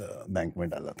बैंक में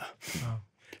डाला था.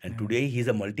 And today he's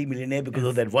a multi-millionaire because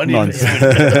of that one investment.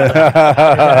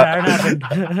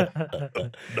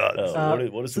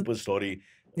 What a super story.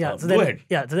 Yeah. So go ahead.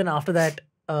 Yeah. So then after that,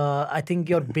 I think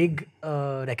your big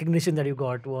recognition that you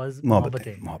got was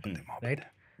Mohabbatein, right?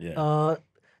 Yeah.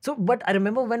 So, but I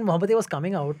remember when Mohabbatein was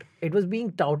coming out, it was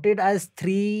being touted as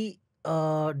 3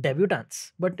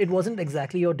 debutants, but it wasn't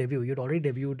exactly your debut. You'd already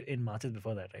debuted in Maachis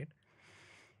before that, right?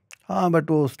 हाँ, but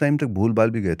वो उस time तक भूल भाल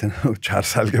भी गए थे ना 4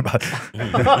 साल के बाद.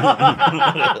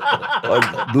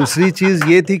 और दूसरी चीज़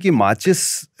ये थी कि माचिस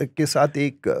के साथ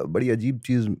एक बड़ी अजीब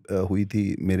चीज़ हुई थी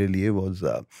मेरे लिए. वॉज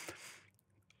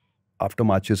आफ्टर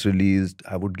माचिस released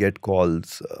I would get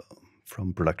calls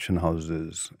from production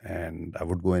houses and I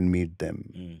would go and meet them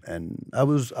and I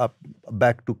was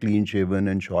back to clean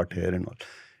shaven and short hair and all,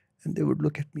 and they would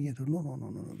look at me and say, no,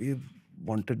 we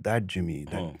wanted that Jimmy,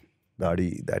 that Dadi,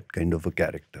 that kind of a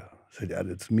character. I said,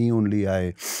 yeah, it's me only.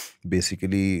 I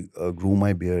basically grew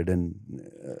my beard and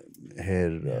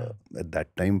hair at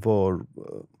that time for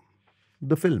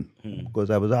the film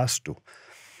because I was asked to,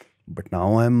 but now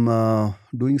I'm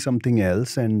doing something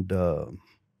else and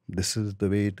this is the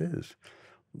way it is.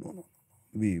 No,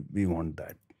 we want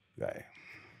that guy.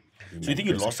 So you think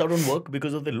you lost out on work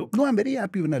because of the look? No, I'm very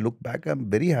happy when I look back. I'm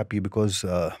very happy because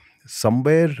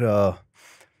somewhere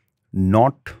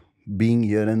not being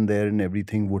here and there and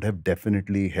everything would have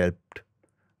definitely helped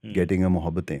getting a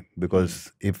Mohabbatein. Because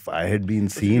if I had been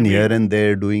seen here and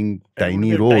there doing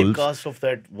tiny roles, typecast of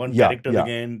that one character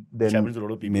again, then happens to a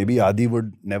lot of people. Maybe Adi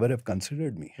would never have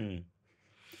considered me.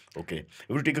 Okay,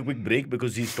 we will take a quick break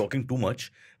because he's talking too much,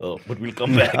 but we'll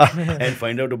come back and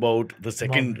find out about the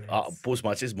second post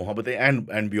Maachis Mohabbatein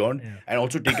and beyond, and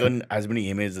also take on as many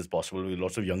emails as possible.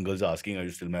 Lots of young girls are asking, are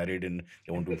you still married, and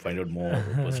they want to find out more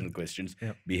personal questions.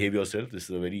 Behave yourself. This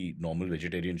is a very normal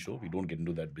vegetarian show. We don't get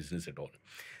into that business at all.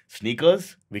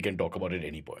 Sneakers, we can talk about at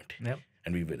any point,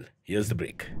 and we will. Here's the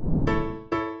break.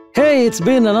 Hey, it's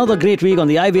been another great week on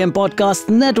the IVM Podcast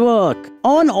Network.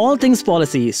 On All Things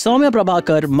Policy, Soumya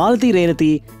Prabhakar, Malati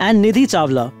Renati and Nidhi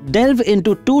Chawla delve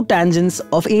into 2 tangents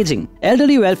of aging,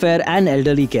 elderly welfare and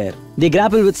elderly care. They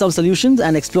grapple with some solutions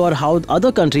and explore how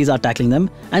other countries are tackling them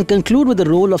and conclude with the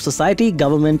role of society,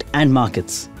 government and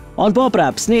markets. On Pop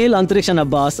Rap, Snail, Antariksh and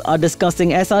Abbas are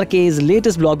discussing SRK's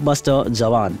latest blockbuster,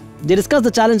 Jawan. They discuss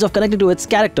the challenge of connecting to its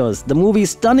characters, the movie's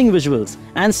stunning visuals,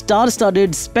 and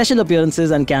star-studded special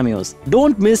appearances and cameos.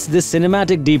 Don't miss this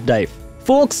cinematic deep dive.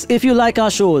 Folks, if you like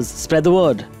our shows, spread the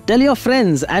word. Tell your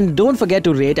friends and don't forget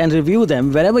to rate and review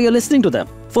them wherever you're listening to them.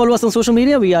 Follow us on social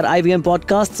media. We are IVM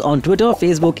Podcasts on Twitter,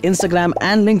 Facebook, Instagram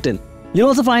and LinkedIn. You'll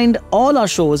also find all our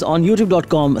shows on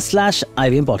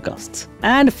youtube.com/IVM Podcasts.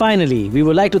 And finally, we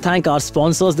would like to thank our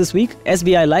sponsors this week,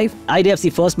 SBI Life,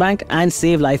 IDFC First Bank and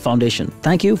Save Life Foundation.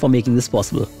 Thank you for making this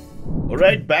possible. All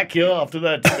right, back here after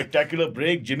that spectacular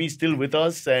break. Jimmy's still with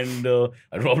us and I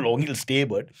don't know how long he'll stay,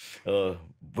 but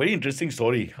very interesting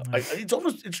story.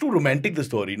 It's too romantic, the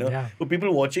story. No? Yeah. For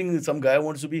people watching, some guy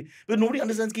wants to be, but nobody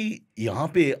understands that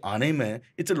यहाँ पे आने में,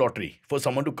 it's a lottery for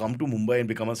someone to come to Mumbai and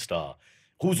become a star.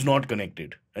 who's not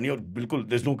connected, and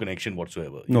there's no connection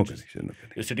whatsoever. No connection.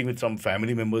 You're sitting with some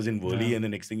family members in Worli, and the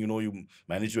next thing you know, you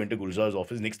manage to enter Gulzar's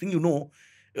office. Next thing you know,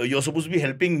 you're supposed to be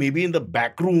helping maybe in the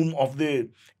back room of the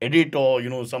edit, or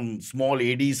some small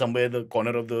AD somewhere in the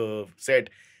corner of the set,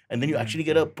 and then you actually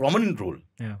get a prominent role.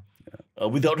 Yeah.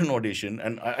 Without an audition.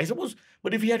 And I suppose,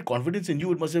 but if he had confidence in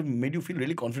you, it must have made you feel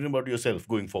really confident about yourself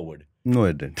going forward. No,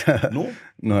 it didn't. No?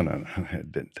 No,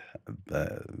 it didn't.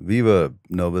 We were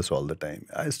nervous all the time.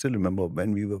 I still remember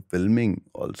when we were filming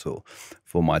also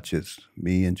for Maachis,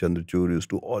 me and Chandrachur used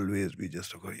to always be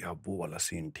just, yeah, wo wala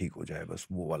scene theek ho jaye, bas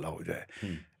wo wala ho jaye,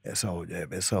 aisa ho jaye,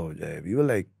 waisa ho jaye. We were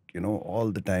like,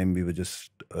 all the time we were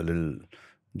just a little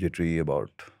jittery about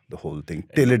the whole thing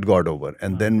till it got over.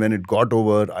 And then when it got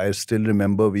over, I still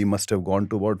remember we must have gone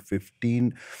to about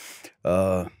 15,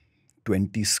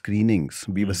 20 screenings.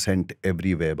 We were sent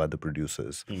everywhere by the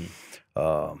producers.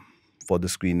 For the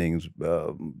screenings,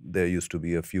 there used to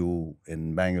be a few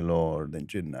in Bangalore, then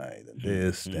Chennai, then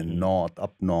this, then North,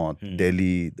 up North,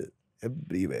 Delhi,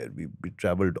 everywhere. We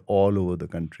traveled all over the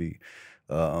country.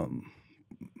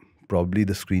 Probably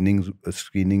the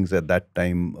screenings at that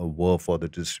time were for the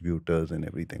distributors and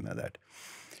everything like that.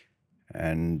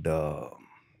 And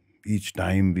each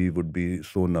time we would be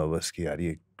so nervous कि यार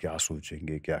ये क्या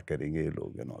सोचेंगे, क्या करेंगे ये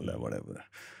लोग and all that, whatever.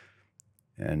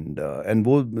 And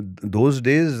those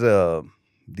days,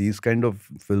 these kind of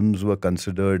films were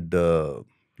considered, a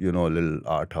little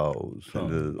art house, a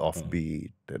little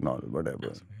offbeat and all,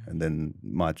 whatever. And then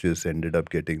Maachis ended up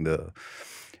getting the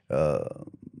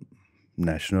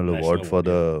National Award for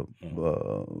the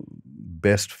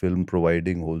best film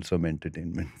providing wholesome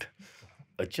entertainment.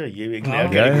 Achha, ye ek naya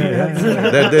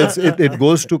category. It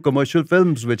goes to commercial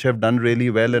films which have done really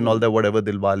well and all that, whatever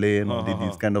Dilwale and all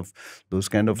those kind of Do you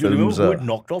films. remember who had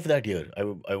knocked off that year?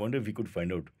 I wonder if we could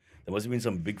find out. There must have been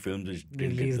some big films which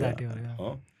didn't Released get that year,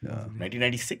 yeah.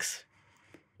 1996.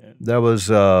 That was,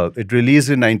 it released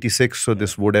in 96, so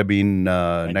this would have been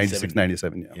 96,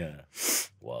 97, Yeah.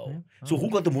 Wow. So who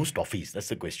got the most toffees? That's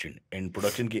the question. And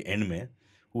production ke end mein,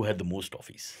 who had the most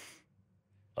toffees?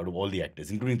 Out of all the actors,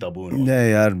 including Tabu and all.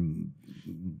 नहीं यार,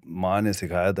 माँ ने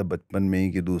सिखाया था बचपन में ही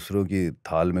कि दूसरों की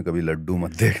थाल में कभी लड्डू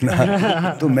मत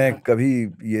देखना. तो मैं कभी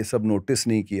ये सब नोटिस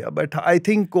नहीं किया. But I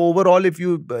think overall, if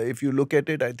you look at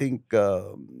it, I think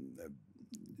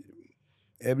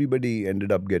everybody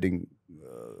ended up getting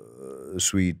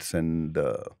sweets and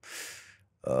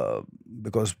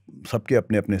because सबके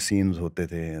अपने अपने scenes होते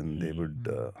थे and they would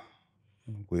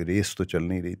कोई रेस तो चल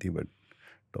नहीं रही थी but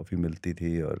टॉफी मिलती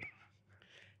थी और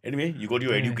Anyway, you got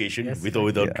your education with or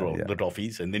without the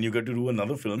toffees, and then you got to do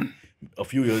another film a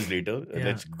few years later.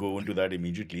 Let's go into that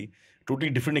immediately. Totally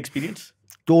different experience?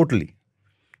 Totally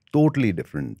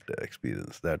different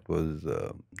experience. That was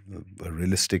a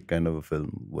realistic kind of a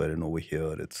film, wherein over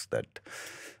here it's that,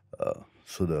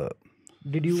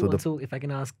 Did you also, if I can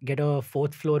ask, get a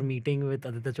fourth floor meeting with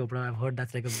Aditya Chopra? I've heard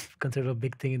that's like considered a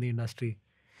big thing in the industry.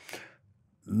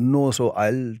 No, so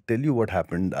I'll tell you what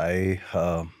happened. I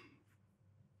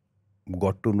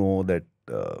got to know that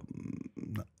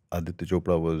Aditya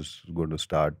Chopra was going to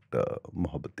start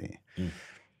Mohabbatein,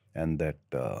 and that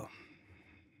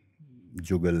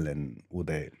Jugal and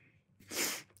Uday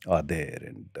are there,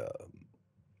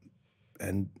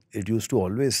 and it used to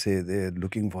always say they're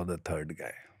looking for the third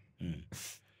guy.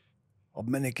 अब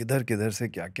मैंने किधर से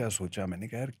क्या सोचा, मैंने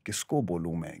कहा यार किसको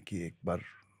बोलूं मैं कि एक बार.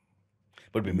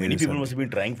 But many people must have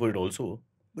been trying for it also.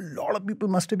 A lot of people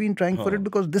must have been trying for it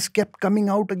because this kept coming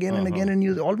out again and again,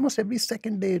 and almost every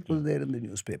second day it was there in the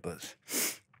newspapers.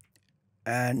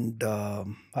 And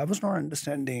I was not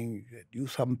understanding.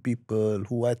 Some people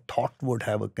who I thought would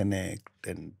have a connect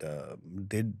and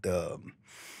did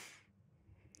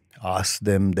ask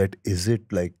them that is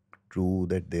it like true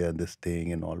that they are this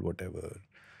thing and all whatever.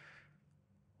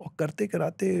 और करते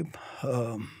कराते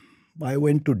I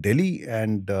went to Delhi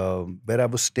and where I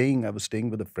was staying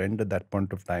with a friend at that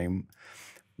point of time.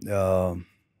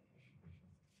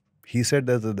 He said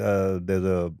there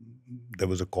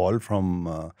was a call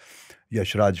from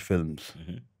Yashraj Films.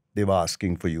 They were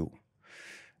asking for you,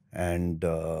 and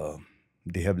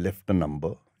they have left a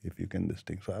number if you can this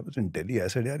thing. So I was in Delhi. I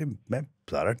said, यार मैं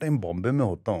सारा time Bombay में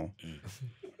होता हूँ.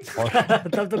 और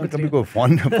कभी कोई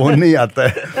phone नहीं आता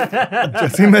है.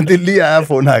 जैसे मैं दिल्ली आया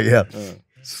फोन आ गया.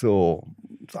 So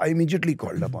I immediately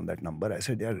called up on that number. I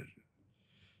said, yeah,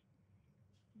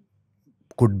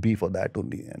 could be for that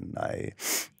only. And I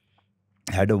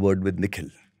had a word with Nikhil.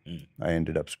 I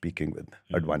ended up speaking with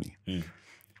Advani.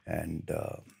 And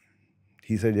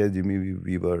he said, yeah, Jimmy,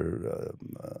 we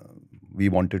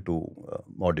wanted to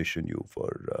audition you for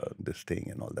this thing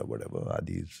and all that, whatever.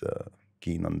 Adi's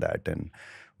keen on that. And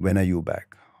when are you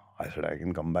back? I said, I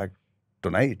can come back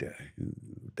tonight. You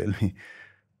tell me.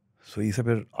 So he said,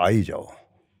 "Phir aa hi jao."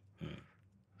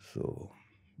 So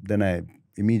then I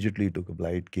immediately took a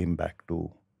flight, came back to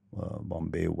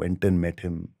Bombay, went and met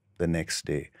him the next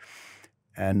day.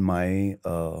 And my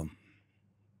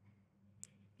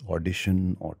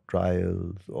audition or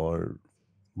trials or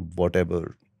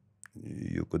whatever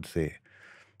you could say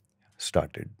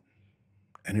started.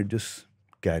 And it just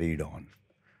carried on.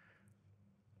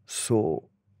 So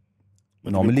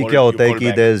normally क्या होता है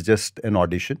कि there's just an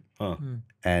audition.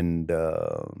 And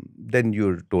then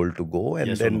you're told to go, and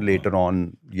yes then later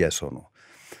on, yes or no.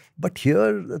 But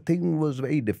here the thing was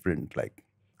very different. Like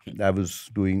I was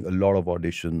doing a lot of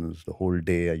auditions the whole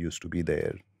day. I used to be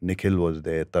there. Nikhil was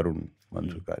there. Tarun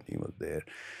Mansukani was there.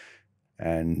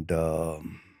 And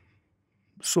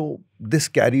so this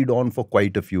carried on for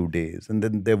quite a few days. And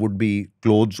then there would be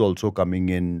clothes also coming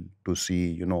in to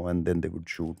see, you know, and then they would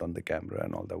shoot on the camera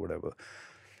and all that, whatever.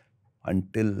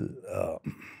 Until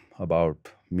about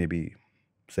maybe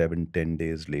 7-10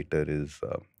 days later is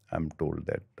I'm told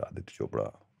that Aditya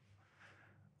Chopra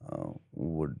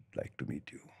would like to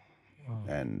meet you. Wow.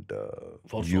 And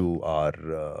you are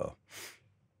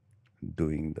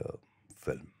doing the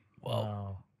film.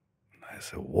 Wow. I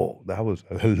said, whoa, that was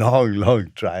a long,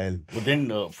 long trial. But then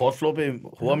fourth floor पे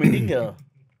हुआ meeting क्या?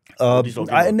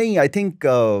 I think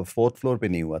fourth floor पे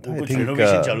नहीं हुआ था. I think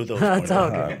renovation चालू था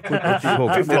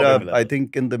उस point. I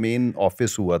think in the main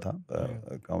office हुआ था,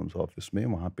 accounts office में.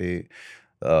 वहाँ पे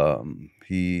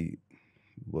he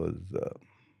was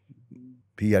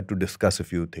he had to discuss a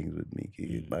few things with me.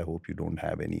 I hope you don't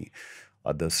have any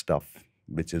other stuff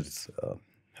which is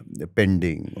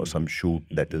pending or some shoot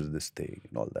that is this thing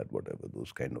and all that, whatever.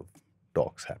 Those kind of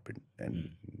talks happened. And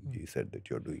he said that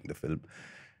you're doing the film.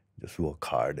 Just work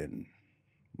hard and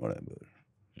whatever.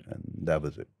 And that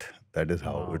was it. That is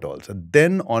how it all. So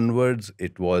then onwards,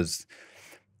 it was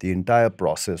the entire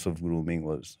process of grooming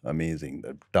was amazing.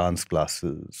 The dance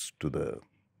classes to the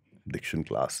diction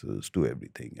classes to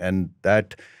everything. And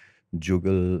that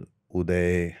Jugal,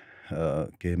 Uday,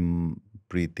 Kim,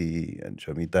 Preeti and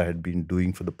Shamita had been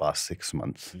doing for the past 6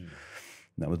 months.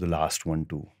 That was the last one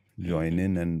to join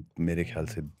in. And mere khayal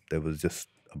se there was just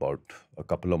about a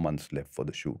couple of months left for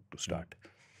the shoot to start.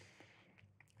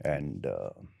 And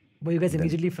were you guys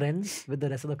immediately friends with the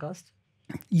rest of the cast?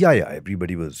 Yeah.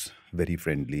 Everybody was very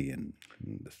friendly and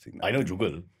this thing. I know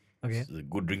Jugal. Okay. He's a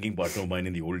good drinking partner of mine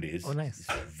in the old days. Oh, nice. He's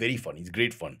very fun. He's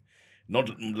great fun. Not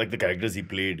like the characters he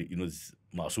played, you know,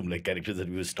 Masoom-like characters that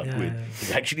we were stuck with.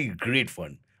 It's actually great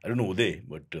fun. I don't know Uday,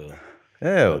 but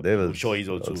Uday was I'm sure he's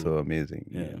also amazing.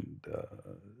 Yeah. And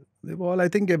they were all, I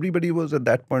think everybody was at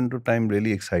that point of time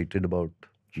really excited about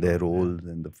their roles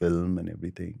in the film and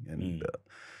everything.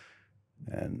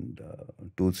 And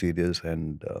too serious.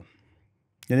 And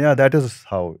yeah, that is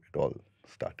how it all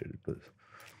started. It was.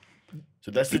 So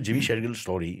that's the Jimmy Shergill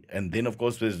story. And then, of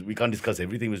course, we can't discuss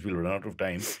everything because we'll run out of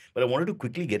time. But I wanted to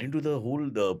quickly get into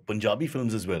the Punjabi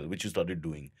films as well, which you started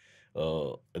doing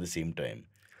at the same time.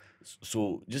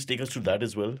 So just take us through that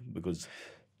as well, because...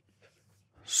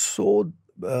 So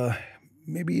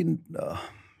maybe in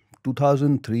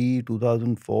 2003,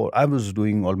 2004, I was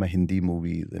doing all my Hindi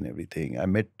movies and everything. I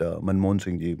met Manmohan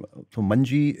Singh ji. So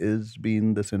Manji has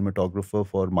been the cinematographer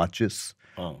for Maachis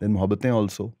and Mohabbatein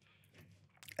also.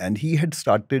 And he had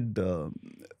started,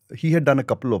 he had done a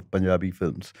couple of Punjabi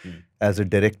films as a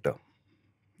director.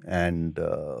 And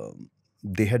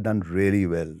they had done really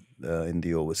well in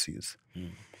the overseas.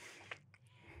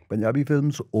 Punjabi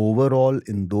films overall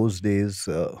in those days,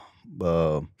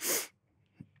 the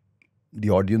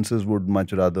audiences would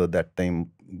much rather that time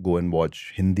go and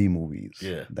watch Hindi movies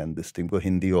than this thing. Because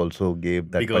Hindi also gave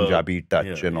that Punjabi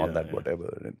touch and all that,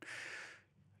 whatever.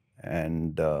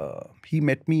 And he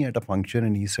met me at a function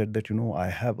and he said that, you know, I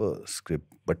have a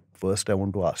script, but first I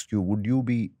want to ask you, would you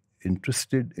be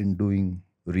interested in doing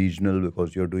regional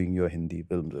because you're doing your Hindi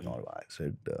films and all? I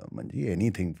said, Manji,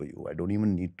 anything for you. I don't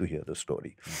even need to hear the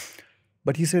story.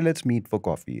 But he said, let's meet for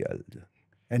coffee.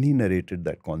 And he narrated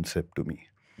that concept to me.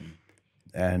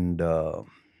 And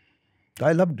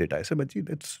I loved it. I said, Manji,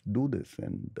 let's do this.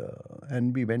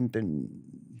 And we went and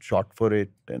shot for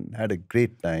it and had a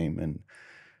great time.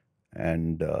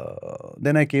 And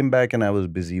then I came back and I was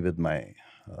busy with my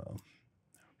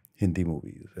Hindi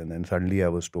movies. And then suddenly I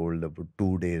was told about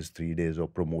 2 days, 3 days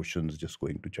of promotions, just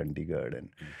going to Chandigarh and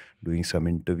doing some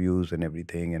interviews and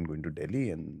everything and going to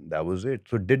Delhi. And that was it.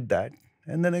 So did that.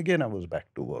 And then again, I was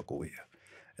back to work over here.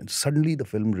 And suddenly the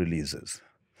film releases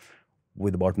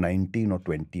with about 19 or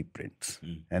 20 prints.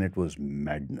 And it was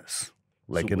madness.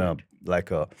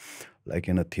 like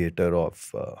in a theater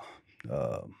of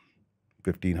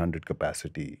 1,500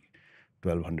 capacity,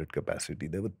 1,200 capacity.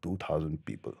 There were 2,000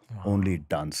 people only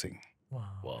dancing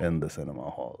in the cinema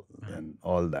hall and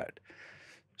all that.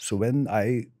 So when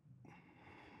I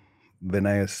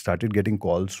started getting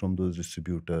calls from those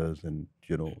distributors and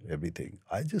everything,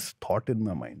 I just thought in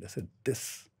my mind, I said,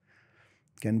 this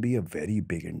can be a very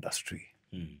big industry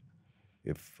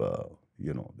if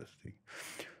this thing.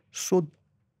 So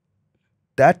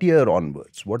that year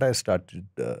onwards, what I started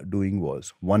doing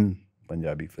was one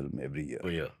Punjabi film every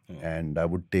year. And I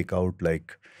would take out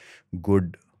like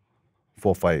good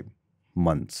 4-5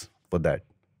 months for that,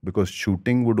 because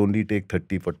shooting would only take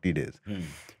 30-40 days.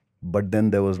 But then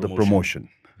there was the promotion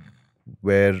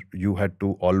where you had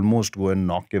to almost go and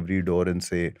knock every door and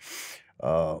say,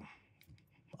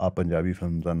 our Punjabi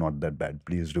films are not that bad.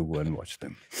 Please do go and watch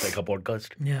them. Like a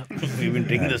podcast. Yeah. We've been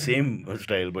taking the same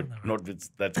style, but not with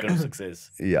that kind of success.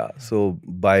 Yeah. So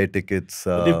buy tickets.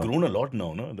 But they've grown a lot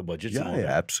now, no? The budgets. Yeah,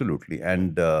 absolutely.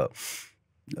 And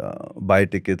buy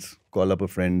tickets, call up a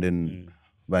friend in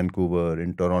Vancouver,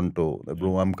 in Toronto.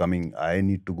 Bro, I'm coming. I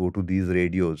need to go to these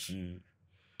radios.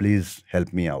 Please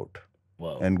help me out.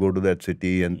 Wow. And go to that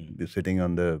city and be sitting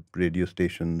on the radio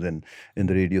stations and in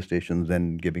the radio stations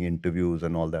and giving interviews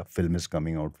and all that. Film is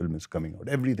coming out.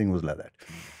 Everything was like that.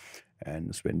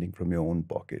 And spending from your own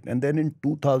pocket. And then in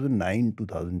 2009,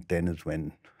 2010 is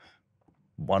when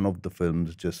one of the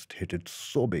films just hit it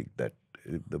so big that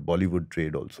the Bollywood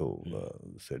trade also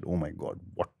said, oh my God,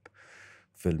 what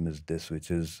film is this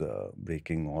which is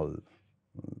breaking all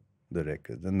the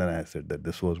records? And then I said that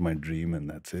this was my dream and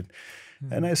that's it.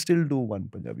 And I still do one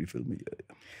Punjabi film a year.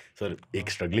 Sir,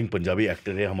 एक struggling Punjabi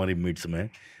actor है हमारे midst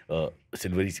में.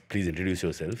 Silvery, please introduce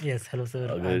yourself. Yes, hello sir.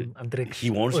 I'm Trix.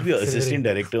 He wants to be an assistant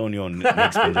director on your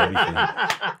next Punjabi film.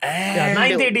 Yeah,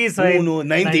 9th is fine. No,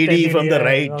 9th AD from the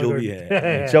right, जो भी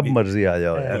है. जब मर्जी आ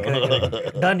जाओ यार.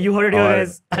 Done. You heard it,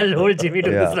 guys. I'll hold Jimmy to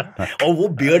this round. और वो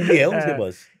beard भी है उसके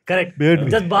पास. Correct.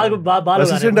 Just बाल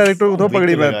असिस्टेंट डायरेक्टर को तो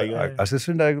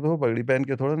पगड़ी पहन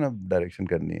के थोड़ा ना डायरेक्शन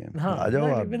करनी है. आ जाओ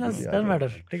आप. Doesn't matter.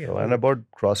 ठीक है. And about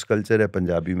cross culture है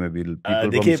पंजाबी में भी,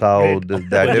 people from south,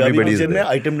 that everybody is there. में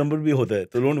item number भी होता है,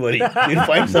 तो don't worry. We'll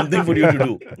find something for you to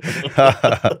do.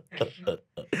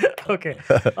 Okay.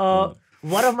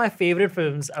 One of my favorite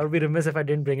films, I would be remiss if I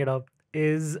didn't bring it up,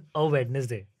 is A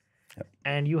Wednesday.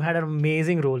 And you had an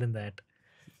amazing role in that.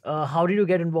 How did you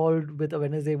get involved with A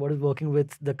Wednesday? What is working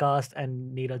with the cast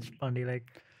and Neeraj Pandey like?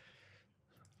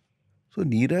 So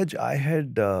Neeraj, I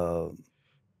had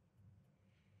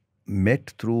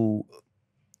met through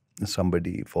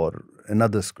somebody for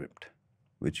another script,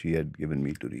 which he had given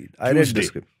me to read. I read the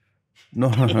script. No,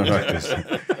 not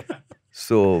Tuesday.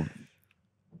 So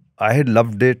I had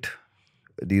loved it.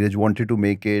 Neeraj wanted to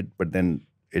make it, but then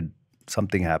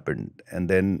something happened. And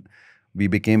then we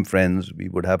became friends. We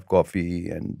would have coffee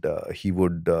and he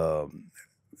would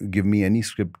give me any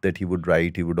script that he would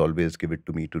write. He would always give it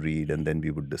to me to read and then we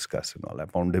would discuss and all. I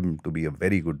found him to be a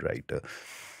very good writer.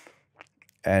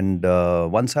 And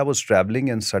once I was traveling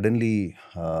and suddenly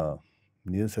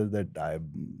Neeraj says that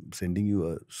I'm sending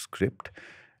you a script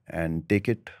and take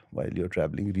it while you're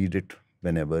traveling, read it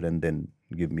whenever and then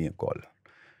give me a call.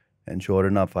 And sure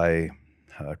enough, I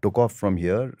took off from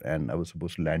here and I was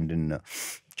supposed to land in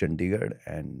Chandigarh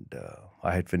and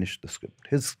I had finished the script.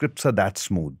 His scripts are that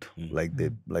smooth, like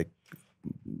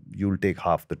you'll take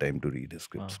half the time to read his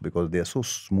scripts because they are so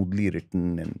smoothly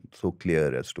written and so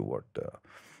clear as to what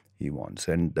he wants.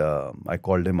 And I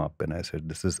called him up and I said,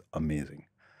 this is amazing.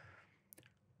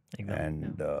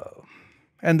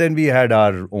 And then we had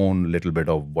our own little bit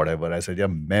of whatever. I said, yeah,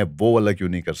 मैं वो वाला क्यों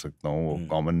नहीं कर सकता हूँ, वो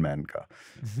common man का.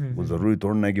 वो ज़रूरी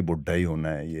थोड़ा ना कि बुढ़ा ही होना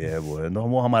है, ये है वो है. तो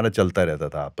वो हमारा चलता रहता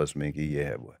था आपस में कि ये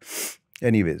है वो है.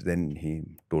 Anyways, then he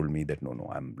told me that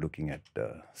no, I'm looking at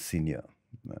senior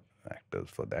actors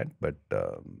for that. But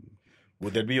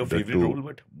would that be your favorite role?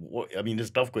 But I mean, it's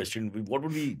a tough question. What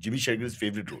would be Jimmy Shergill's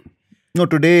favorite role? No,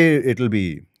 today it'll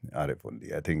be RF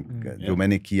only. I think जो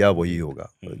मैंने किया वही होगा.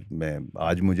 मैं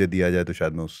आज मुझे दिया जाए तो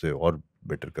शायद मैं उससे और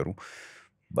better करूं.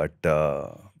 But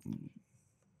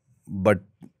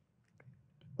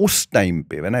उस time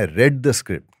पे when I read the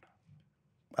script,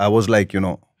 I was like,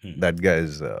 that guy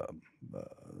is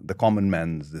the common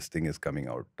man's. This thing is coming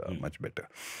out much better.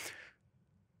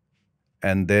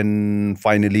 And then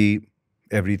finally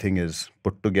everything is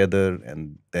put together,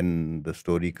 and then the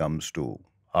story comes to,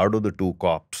 out of the two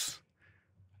cops,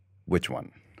 which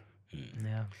one?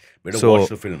 Yeah. Better watch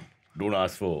the film. Don't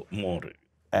ask for more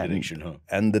direction.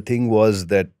 And the thing was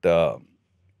that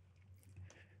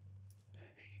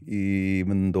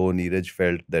even though Neeraj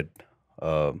felt that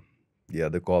yeah,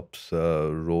 the cop's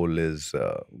role is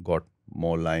got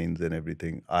more lines and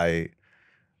everything. I,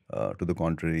 to the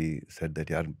contrary, said that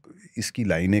यार इसकी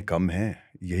लाइनें कम हैं,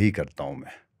 यही करता हूँ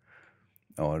मैं,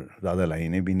 और ज़्यादा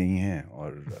लाइनें भी नहीं हैं,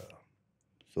 और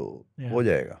so हो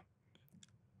जाएगा.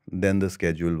 Then the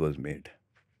schedule was made.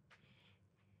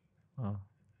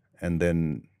 And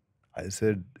then I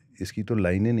said, इसकी तो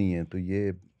लाइनें नहीं है, तो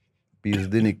ये 20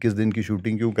 दिन 21 दिन की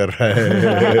शूटिंग क्यों कर रहा है?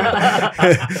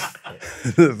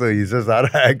 So इससे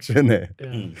सारा एक्शन है.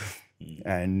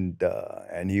 And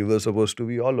he was supposed to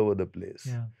be all over the place.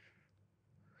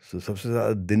 So सबसे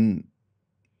ज़्यादा दिन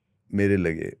मेरे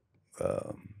लगे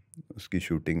उसकी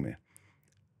शूटिंग में.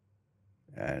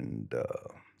 And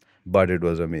but it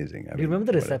was amazing. Do you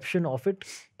remember the reception of it?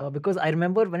 Because I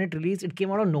remember when it released, it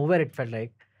came out of nowhere, it felt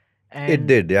like. And it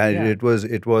did, yeah. It was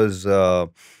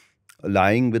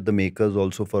lying with the makers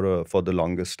also for the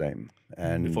longest time,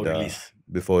 and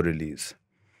before release,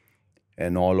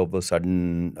 and all of a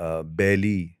sudden,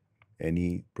 barely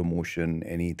any promotion,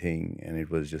 anything, and it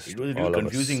was just. It was a little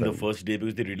confusing the first day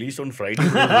because they released on Friday.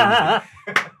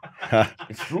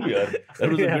 It's true, yeah. That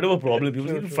was a bit of a problem. People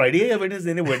said Friday or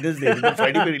Wednesday,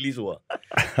 Friday may release hua.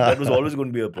 That was always going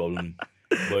to be a problem.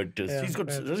 But she's got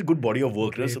such a good body of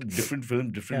work. Some different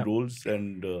films, different roles,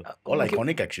 and all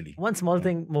iconic actually. One small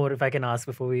thing more, if I can ask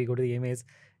before we go to the AMAs,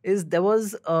 is there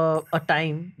was a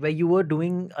time where you were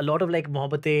doing a lot of like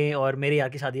Mohabbatein or Mere Yaar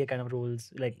Ki Shaadi Hai kind of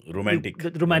roles, like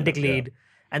romantic lead,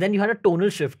 and then you had a tonal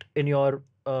shift in your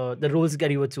the roles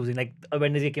that you were choosing. Like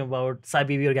Wednesday came about, Sai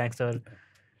Bibi or Gangster.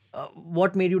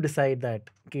 What made you decide that?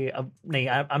 Okay,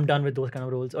 I'm done with those kind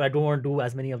of roles, or I don't want to do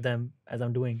as many of them as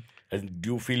I'm doing. And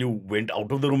do you feel you went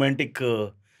out of the romantic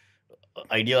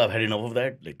idea? I've had enough of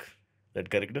that, like that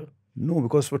character. No,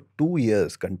 because for 2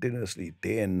 years continuously,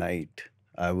 day and night,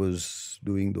 I was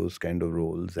doing those kind of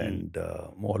roles and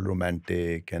more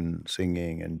romantic and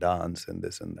singing and dance and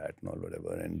this and that and all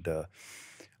whatever. And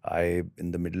I,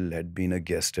 in the middle, had been a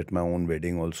guest at my own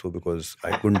wedding also because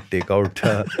I couldn't take out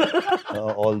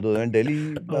all those. And Delhi,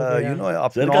 you know,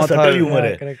 up north. Subtle humor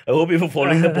hai. I hope you're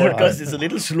following the podcast. It's a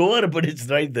little slower, but it's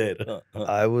right there.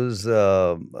 I was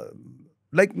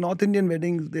like North Indian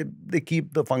weddings. They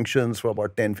keep the functions for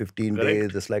about 10-15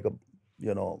 days. It's like a,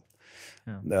 you know,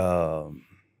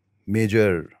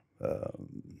 major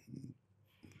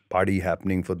party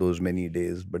happening for those many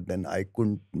days, but then I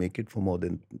couldn't make it for more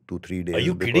than 2-3 days. Are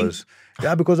you kidding? Because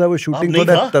yeah, because I was shooting for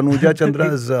that Tanuja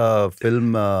Chandra's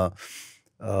film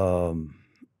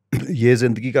Ye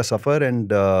Zindagi Ka Safar, and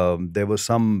there was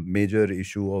some major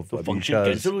issue of तो function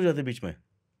cancel हो जाते बीच में?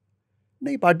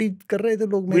 नहीं, party कर रहे थे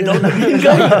लोग मेरे.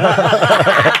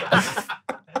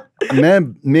 मैं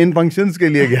मेन फंक्शंस के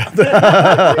लिए गया था.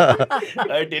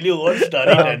 I tell you what,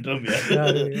 starring tantrum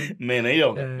यार. मैं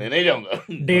नहीं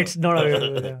जाऊँगा. Dates not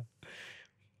available.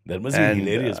 That must be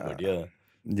hilarious, but yeah.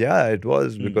 Yeah, it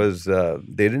was because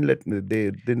they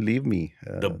didn't leave me.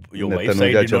 Your wife's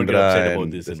side did not get upset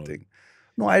about this thing.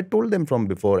 No, I told them from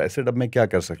before. I said, अब मैं क्या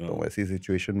कर सकता हूँ, ऐसी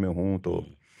situation में हूँ तो.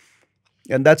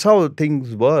 And that's how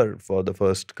things were for the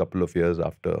first couple of years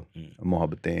after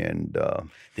Mohabbatein. And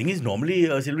thing is, normally,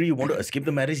 Silvery, you want to escape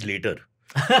the marriage later.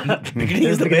 Beginning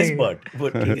is the best part.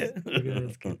 But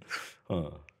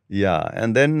yeah,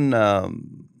 and then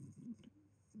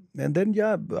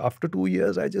yeah, after 2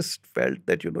 years, I just felt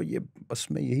that, you know, ये बस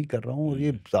मैं यही कर रहा हूँ और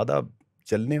ये ज़्यादा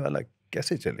चलने वाला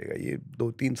कैसे चलेगा? ये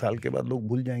 2-3 साल के बाद लोग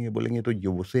भूल जाएंगे, बोलेंगे तो ये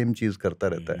वो सेम चीज़ करता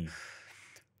रहता है.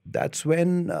 That's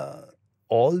when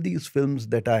all these films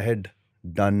that I had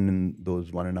done in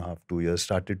those 1.5-2 years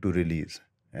started to release.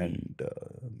 And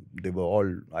they were all,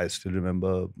 I still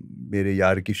remember, Mere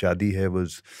Yaar Ki Shaadi Hai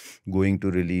was going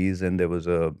to release, and there was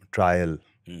a trial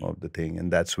of the thing.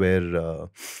 And that's where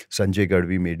Sanjay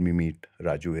Gadvi made me meet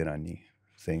Raju Hirani,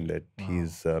 saying that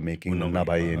he's making Munna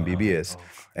Bhai MBBS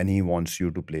and he wants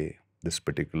you to play this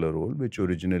particular role, which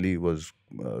originally was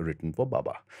written for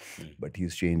Baba. But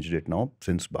he's changed it now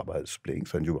since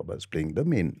Sanju Baba is playing the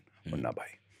main Munna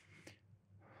Bhai.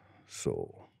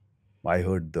 So I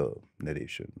heard the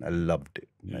narration. I loved it.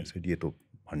 And I said, ye to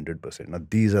 100%. Now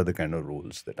these are the kind of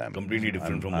roles that I'm completely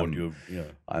different from what you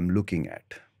I'm looking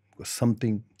at. Because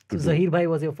something to do. Zahir Bhai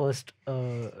was your first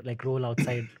like role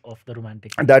outside of the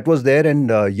romantic. That was there, and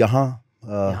Yahan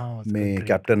में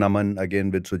Captain Aman again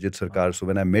with Sujit Sarkar. So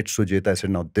when I met Sujit, I said,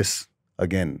 now this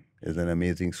again is an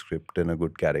amazing script and a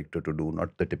good character to do,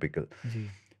 not the typical.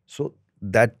 So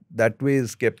that way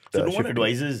is kept. So no one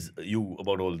advises you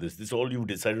about all this. This all you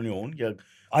decide on your own? Yeah.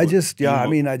 I just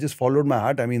followed my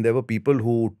heart. I mean, there were people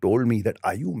who told me that,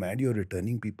 are you mad? You're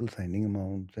returning people signing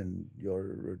amounts and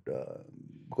you're...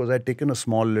 because I'd taken a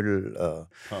small little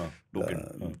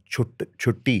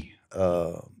chutti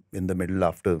in the middle,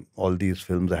 after all these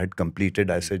films I had completed,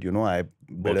 I said, you know, I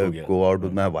better go out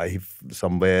with my wife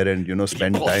somewhere and, you know,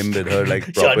 spend time with her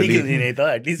like properly.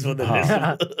 At least for the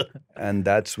rest. And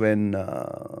that's when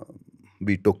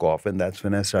we took off, and that's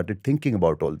when I started thinking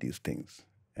about all these things.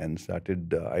 And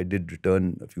started, I did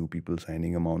return a few people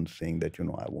signing amounts saying that, you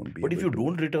know, I won't be But if you able to.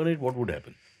 don't return it, what would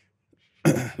happen?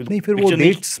 नहीं, फिर वो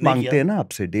dates मांगते हैं ना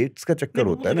आपसे, dates का चक्कर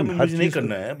होता है ना, हर मुझे नहीं चीज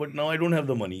करना है, but now I don't have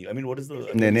the money. I mean, what is the?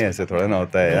 नहीं नहीं, ऐसे थोड़ा ना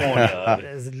होता है यार.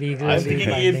 I'm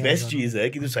thinking ये बेस्ट चीज है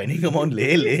कि तू साइनिंग अमाउंट ले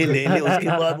उसके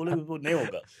बाद बोले वो नहीं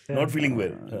होगा, not feeling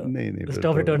well. नहीं नहीं,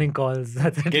 Stop returning calls.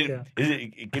 That's it.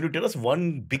 Can you tell us one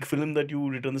big film that you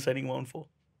return the signing amount for?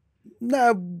 No,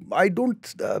 I don't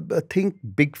think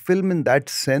big film in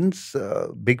that sense.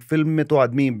 Big film में तो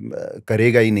आदमी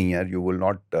करेगा ही नहीं यार. You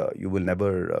will never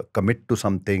commit to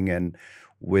something and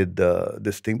with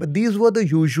this thing. But these were the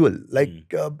usual.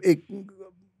 Like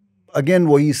again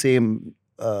वही same.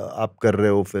 आप कर रहे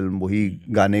हो फिल्म, वही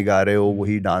गाने गा रहे हो,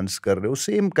 वही डांस कर रहे हो,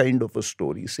 same kind of a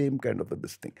story, same kind of a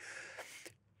this thing.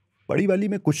 बड़ी वाली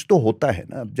में कुछ तो होता है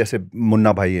ना, जैसे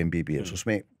मुन्ना भाई MBBS,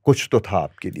 उसमें कुछ तो था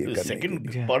आपके लिए करने के लिए.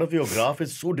 Second part of your graph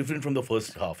is so different from the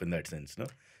first half in that sense, no?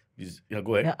 Yeah,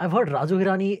 go ahead. Yeah, I've heard Raju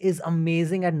Hirani is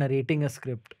amazing at narrating a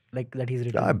script like that he's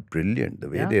written. Yeah, brilliant. The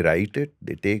way they write it,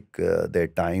 they take their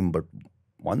time, but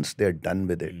once they're done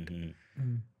with it,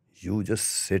 you just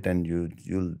sit and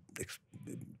you'll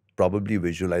probably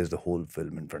visualize the whole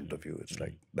film in front of you. It's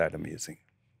like that amazing.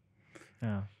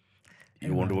 Yeah.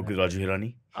 You want to work with Raju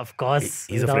Hirani? Of course.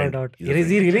 He's a friend. Doubt. Is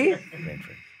he really? Friend.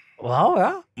 Wow,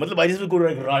 yeah. Matlab, I just go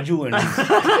like Raju and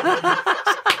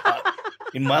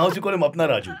in my house you call him Apna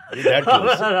Raju. That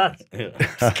close.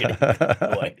 Just kidding.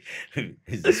 Why?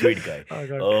 He's a sweet guy.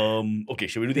 Oh, okay,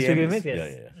 shall we do the AMAs? Yes.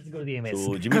 Yeah. Let's go to the AMAs.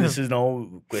 So Jimmy, this is now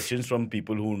questions from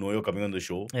people who know you're coming on the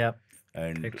show. Yeah.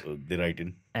 And they write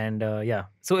in. And yeah,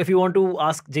 so if you want to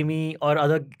ask Jimmy or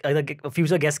other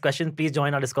future guest questions, please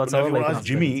join our Discord server. If you want to ask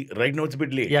Jimmy, right now it's a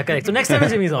bit late. Yeah, correct. So next time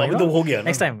Jimmy's on. तो हो गया ना.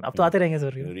 Next time. अब तो आते रहेंगे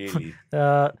sir. Really.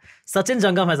 Sachin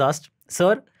Jangam has asked,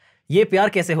 sir, ये प्यार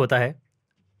कैसे होता है?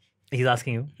 He's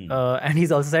asking you. And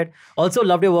he's also said, also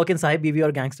loved your work in Sahib, BB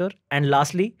और Gangster. And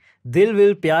lastly, दिल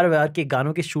विल प्यार व्यार के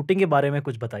गानों की शूटिंग के बारे में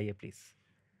कुछ बताइए please.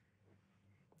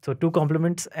 So 2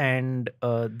 compliments and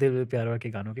दिल विल प्यार व्यार के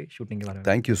गानों की शूटिंग के बारे में.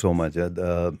 Thank you so much.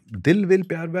 दिल विल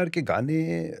प्यार व्यार के गाने,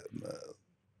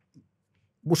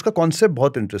 उसका कॉन्सेप्ट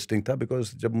बहुत इंटरेस्टिंग था,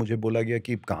 बिकॉज जब मुझे बोला गया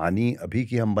कि कहानी अभी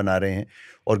की हम बना रहे हैं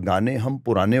और गाने हम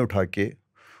पुराने उठा के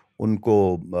उनको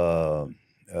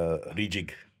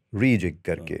रीजिग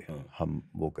करके हम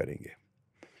वो करेंगे,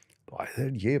 तो आई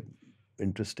सेड ये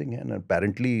इंटरेस्टिंग है ना.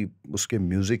 अपेरेंटली उसके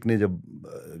म्यूज़िक ने जब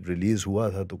रिलीज़ हुआ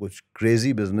था तो कुछ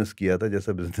क्रेजी बिजनेस किया था,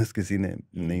 जैसा बिजनेस किसी ने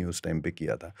नहीं उस टाइम पे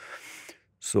किया था.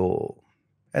 So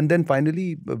and then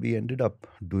finally we ended up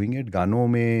doing it. गानों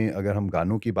में अगर हम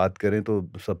गानों की बात करें तो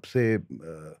सबसे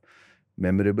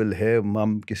मेमोरेबल है,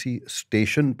 हम किसी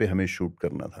स्टेशन पे हमें शूट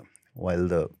करना था. While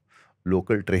the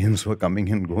local trains were coming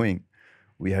and going,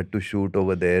 we had to shoot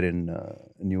over there in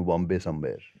new Bombay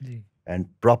somewhere. And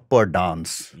proper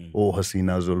dance, oh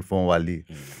Hasina Zulfon wali,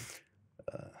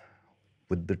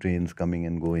 with the trains coming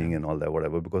and going and all that,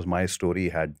 whatever, because my story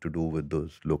had to do with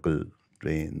those local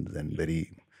trains and very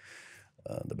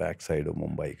the backside of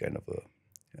Mumbai kind of a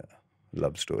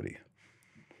love story.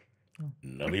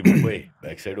 Navi Mumbai,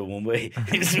 backside of Mumbai.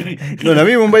 No,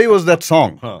 Navi Mumbai was that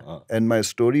song. And my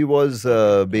story was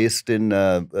based in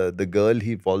the girl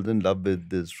he falls in love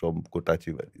with is from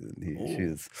Kotachi.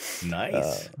 She's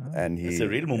nice. And it's a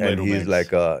real Mumbai and romance.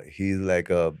 he's like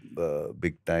a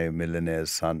big time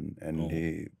millionaire's son, and he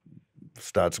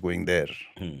starts going there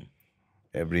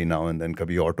every now and then.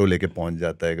 कभी auto लेके पहुंच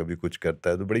जाता है, कभी कुछ करता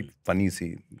है, तो बड़ी फनी सी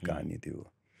कहानी थी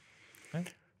वो.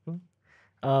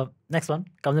 Next one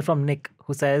comes in from Nick,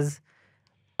 who says,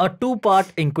 a 2-part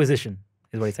inquisition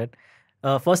is what he said.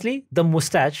 Firstly, the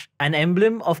mustache, an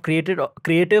emblem of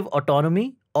creative autonomy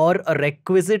or a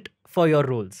requisite for your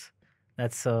roles?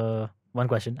 That's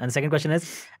one question. And the second question is,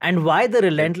 and why the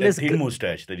relentless... That thin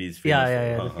mustache that he's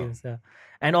famous for. Famous, yeah.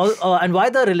 And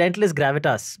why the relentless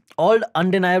gravitas, all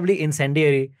undeniably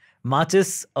incendiary,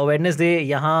 Maachis, A Wednesday,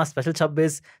 Yahan, Special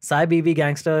 26, Sai BB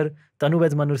Gangster, Tanu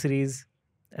Weds Manu series,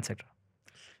 etc.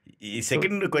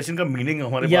 Second question का meaning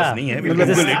हमारे पास नहीं है,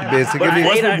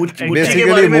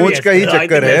 basically मोच का ही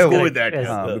चक्कर है,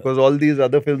 because all these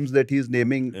other films that he is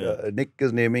naming, Nick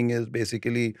is naming, is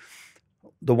basically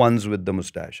the ones with the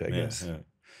Moustache, I guess.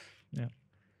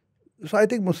 So I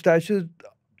think moustaches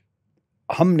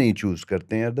हम नहीं चूज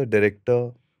करते हैं, the director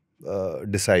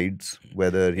decides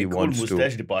whether he एक whole wants to.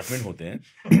 mustache department होते हैं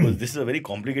because this is a very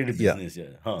complicated business.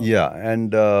 Yeah. Yeah,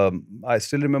 and I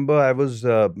still remember I was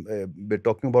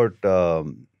talking about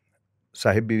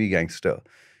Sahib Biwi Gangster.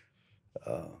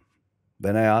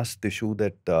 When I asked Tishu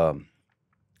that,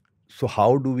 so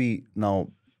how do we now,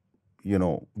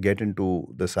 get into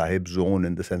the Sahib zone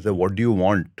in the sense that what do you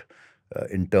want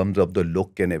in terms of the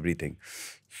look and everything?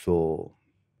 So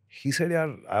he said,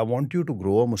 "Yaar, I want you to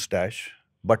grow a mustache,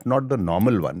 but not the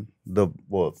normal one, the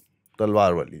talwar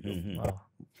wali." Wow.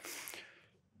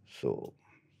 So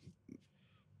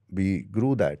we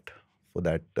grew that for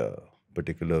that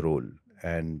particular role.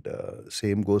 And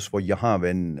same goes for Yahan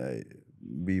when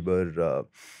we were,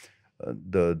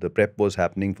 the prep was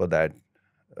happening for that.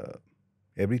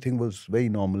 Everything was very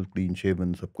normal, clean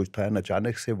shaven, sab kuch tha. And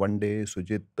achanak se one day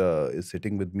Sujit is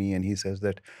sitting with me and he says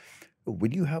that,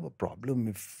 "Will you have a problem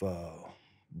if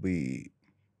we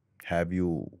have you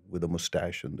with a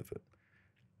mustache in the film?"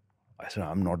 I said,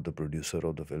 "I'm not the producer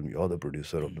of the film. You're the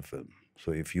producer of the film.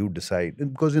 So if you decide,"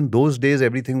 because in those days,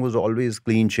 everything was always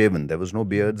clean shaven. There was no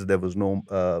beards, there was no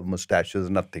mustaches,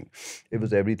 nothing. It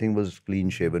was, everything was clean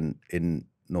shaven in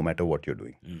no matter what you're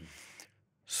doing.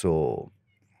 So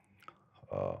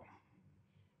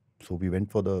we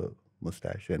went for the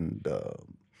mustache, and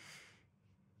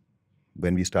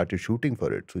when we started shooting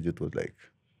for it, Sujit was like,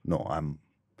 "No,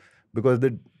 because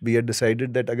we had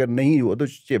decided that agar nahi hua to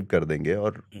shave kar denge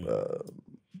aur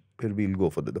फिर we'll go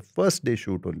for the first day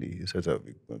shoot only." He says,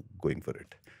 "We're going for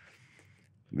it.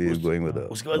 We're going with a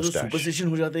उसके बाद वो mustache." superstition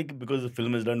हो जाता है कि because the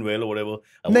film is done well or whatever.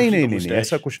 नहीं,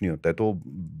 ऐसा कुछ नहीं होता है. तो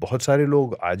बहुत सारे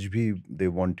लोग आज भी they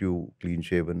want you clean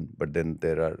shaven, but then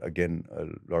there are again a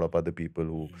lot of other people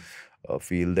who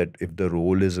feel that if the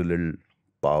role is a little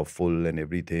powerful and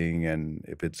everything, and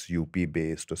if it's UP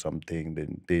based or something,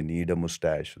 then they need a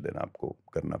mustache, then आपको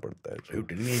करना पड़ता है. Are you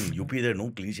telling me in UP there are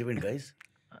no clean shaven guys?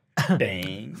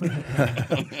 Dang.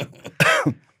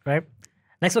 Right.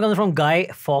 Next one comes from Guy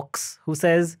Fox, who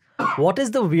says, "What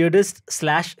is the weirdest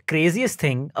 / craziest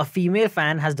thing a female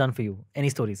fan has done for you? Any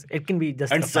stories? It can be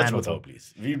just And a such fan also. बताओ please.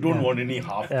 We don't want any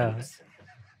half truths.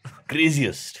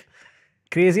 Craziest.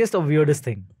 Craziest or weirdest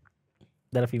thing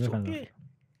that a female fan has done?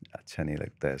 अच्छा नहीं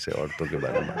लगता है ऐसे औरतों के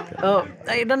बारे में बात करना.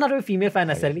 It doesn't have to be female fan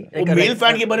necessarily. वो male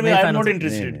fan के बारे में male I'm fan not also.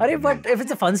 interested. Arey, but if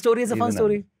it's a fun story, it's a fun Even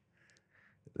story.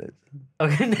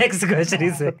 Okay, next question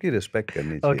is सबकी respect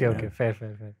करनी चाहिए. okay, fair.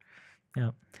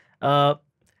 Yeah.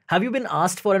 Have you been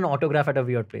asked for an autograph at a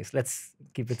weird place? Let's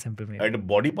keep it simple, maybe. At a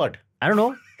body part. I don't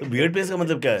know. तो weird place का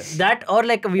मतलब क्या है? That or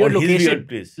like a weird Or his location, weird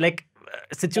place. like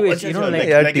situation, you know, अच्छा, like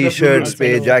यार like in a T-shirts पे,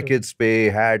 funeral. Jackets पे,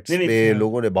 hats नहीं, पे नहीं,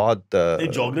 लोगों ने बहुत The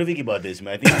geography की बात है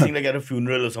इसमें. I think like at a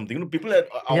funeral or something. You know, people at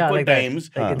Yeah, awkward like that.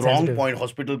 times, Like wrong insensitive. point,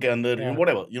 hospital के अंदर, you know, Yeah.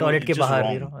 whatever. You know, Toilet it's के just बाहर,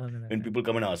 wrong you know, when people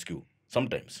come and ask you.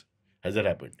 Sometimes. Has that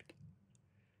happened?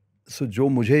 So जो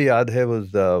मुझे याद है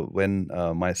was when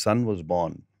my son was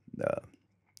born,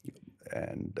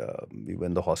 and we were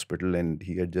in the hospital and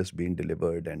he had just been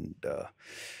delivered, and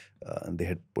they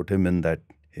had put him in that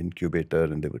incubator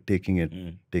and they were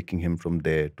taking him from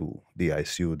there to the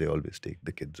ICU. They always take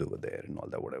the kids over there and all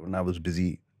that, whatever. And I was busy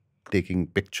taking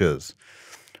pictures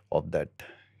of that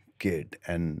kid,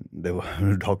 and there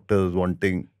were doctors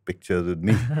wanting pictures with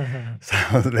me. So I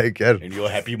was like, यार And your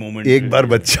happy moment. एक बार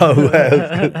बच्चा हुआ है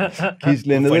उसको खींच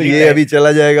लेने दो, Funny ये time. अभी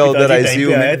चला जाएगा उधर पिताजी ICU time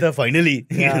पे आया में. था finally.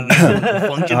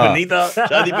 Function पे नहीं था,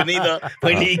 शादी पे नहीं था.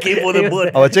 Finally he came for the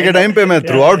birth. और बच्चे के टाइम पे मैं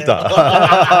थ्रू आउट था.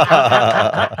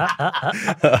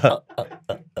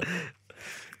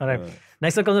 All right.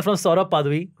 Next one comes from Saurabh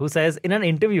Padwi, who says, in an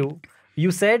interview,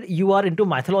 you said you are into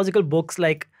mythological books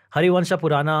like Harivansha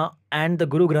Purana and the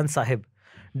Guru Granth Sahib.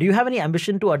 Do you have any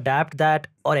ambition to adapt that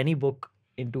or any book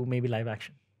into maybe live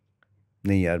action?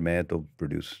 नहीं यार, मैं तो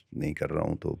produce नहीं कर रहा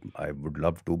हूँ, तो I would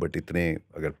love to, but इतने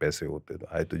अगर पैसे होते तो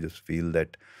आई तो जस्ट फील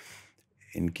दैट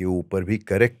इनके ऊपर भी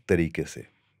करेक्ट तरीके से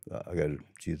अगर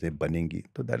चीज़ें बनेंगी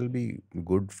तो that will be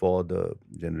good for the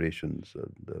generations,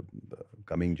 the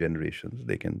coming generations.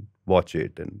 They can watch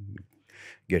it and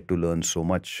gate to learn so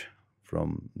much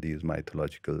from these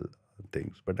mythological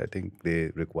things, but I think they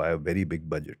require very big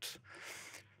budgets.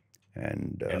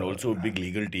 And also a big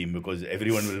legal team, because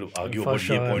everyone will argue For about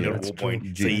sure, ये point yeah, और that's वो true. point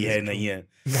जी, सही है that's नहीं है.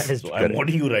 That is So true. I'm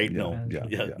warning you right now.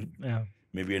 Yeah. Yeah.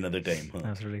 Maybe another time. Huh?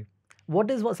 Absolutely.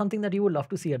 What is something that you would love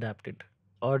to see adapted,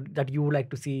 or that you would like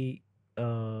to see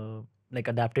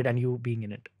like adapted and you being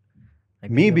in it?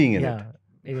 Like Me maybe being in it?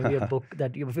 Maybe a book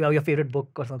that you have your favorite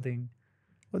book or something.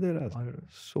 well, there are Or-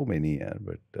 so many, yeah,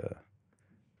 but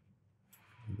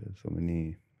there's so many.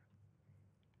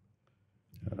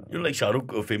 You know, like Shah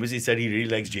Rukh famously said he really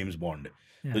likes James Bond.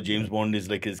 So James Bond is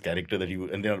like his character that he,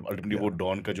 and then ultimately वो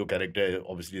Don का जो character है,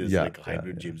 obviously is like a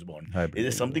hybrid James Bond. Is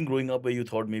there something growing up where you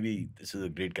thought maybe this is a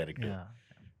great character,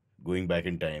 going back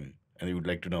in time, and you would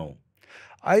like to know?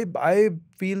 I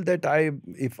feel that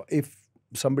if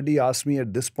somebody asks me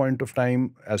at this point of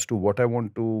time as to what I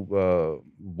want to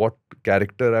what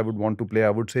character I would want to play, I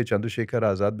would say Chandrasekhar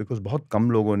Azad, because बहुत कम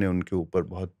लोगों ने उनके ऊपर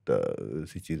बहुत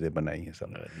सी चीज़ें बनाई हैं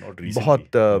सब,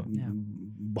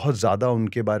 बहुत ज़्यादा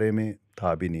उनके बारे में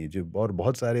था भी नहीं जो, और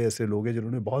बहुत सारे ऐसे लोग हैं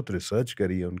जिन्होंने बहुत रिसर्च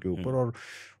करी है उनके ऊपर, और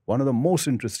one of the most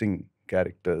interesting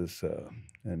characters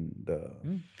and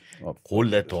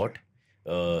hold that thought.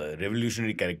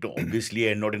 Revolutionary character obviously,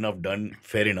 and not enough done,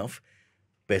 fair enough.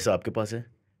 पैसा आपके पास है,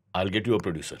 I'll get you a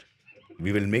producer.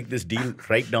 We will make this deal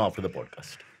right now after the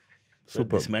podcast. So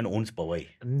this man owns Powai.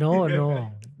 No.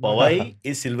 Powai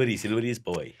is Silvery. Silvery is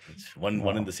Powai. It's one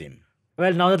and the same.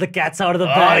 Well, now that the cat's out of the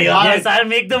bag, yes, I'll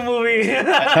make the movie.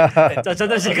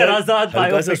 Chandrasekhar Azad.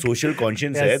 Hल्का सा social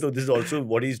conscience है, so this is also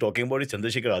what he's talking about is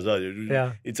Chandrasekhar Azad.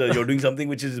 You're doing something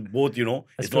which is both, you know,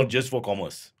 it's not just for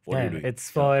commerce. What you're doing.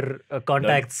 It's for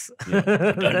contacts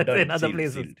done. in other Sealed.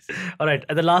 places. All right,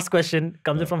 and the last question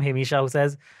comes in from Hemisha, who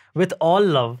says, with all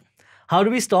love, how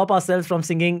do we stop ourselves from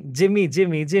singing Jimmy,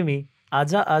 Jimmy, Jimmy,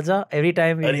 Aja, Aja every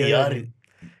time we hear yaar, it?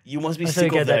 You must be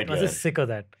sick of that. Must be sick of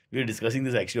that. We were discussing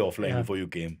this actually offline before you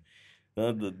came.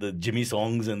 The Jimmy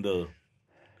songs and the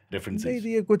references. नहीं,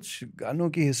 ये कुछ गानों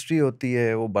की history होती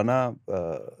है, वो बना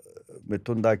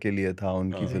मिथुंदा के लिए था,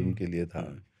 उनकी फिल्म के लिए था,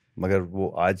 मगर वो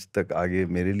आज तक आगे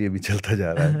मेरे लिए भी चलता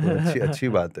जा रहा है, तो अच्छी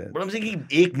बात है. But I'm saying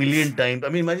 1 million times. I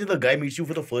mean, imagine the guy meets you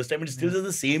for the first time and it still does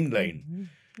the same line.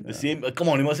 The same. Come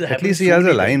on, he must have. At least he has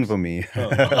a line for me.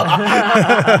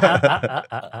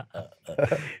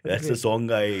 That's the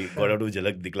song I got out of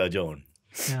Jhalak Dikhla Jaun.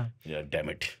 Yeah, damn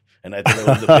it. And I thought that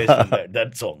was the best from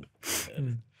that song.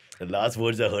 The last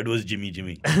words I heard was Jimmy,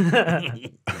 Jimmy.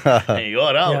 Hey,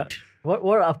 you're out.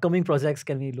 What upcoming projects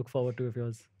can we look forward to of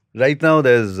yours? Right now,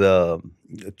 there's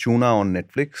Chuna on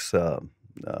Netflix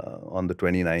on the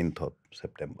 29th of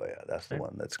September. Yeah, that's the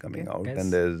one that's coming out. Yes.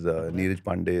 And there's Neeraj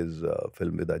Pandey's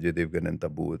film with Ajay Devgan and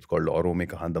Tabu. It's called Auron Mein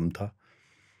Kahan Dum Tha.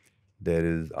 There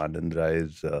is Anand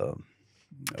Rai's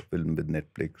film with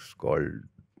Netflix called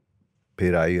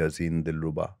Phir Aayi Haseen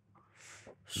Dilruba.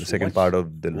 The second part of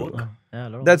Dilruba.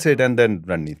 That's it. And then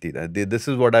Ranneeti. This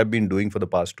is what I've been doing for the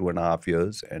past 2.5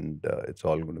 years, and it's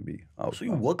all going to be out. So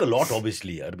you work a lot,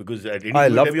 obviously, yaar, because at any I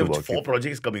point love you to have work. 4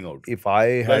 projects coming out. If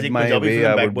I had my Punjabi way,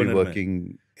 film I would be backburner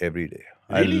working every day.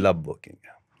 Really? I love working.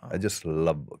 I just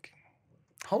love working.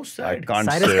 How sad.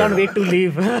 Cyrus can't wait to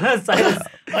leave. Cyrus,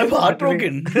 I'm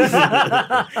heartbroken.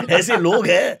 ऐसे लोग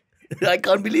हैं. I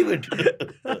can't believe it.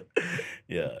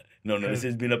 Yeah. No, this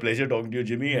has been a pleasure talking to you,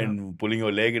 Jimmy, and pulling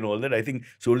your leg and all that. I think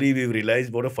slowly we've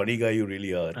realized what a funny guy you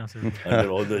really are. Absolutely. Under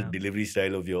all the delivery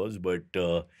style of yours. But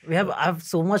I have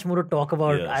so much more to talk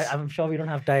about. Yes. I'm sure we don't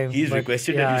have time. He's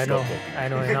requested that you stop talking. I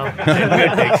know. Send me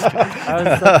a text. I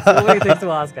have so many things to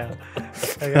ask.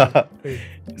 Okay.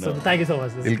 So thank you so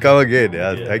much. He'll come again.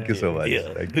 Yeah, thank you so much.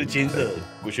 Yeah, Thank we'll you. change the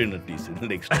cushion at least in the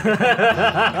next time.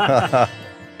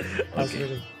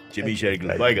 Absolutely. Jimmy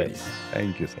Shergill. Bye, guys.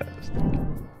 Thank you, Cyrus. Thank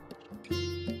you.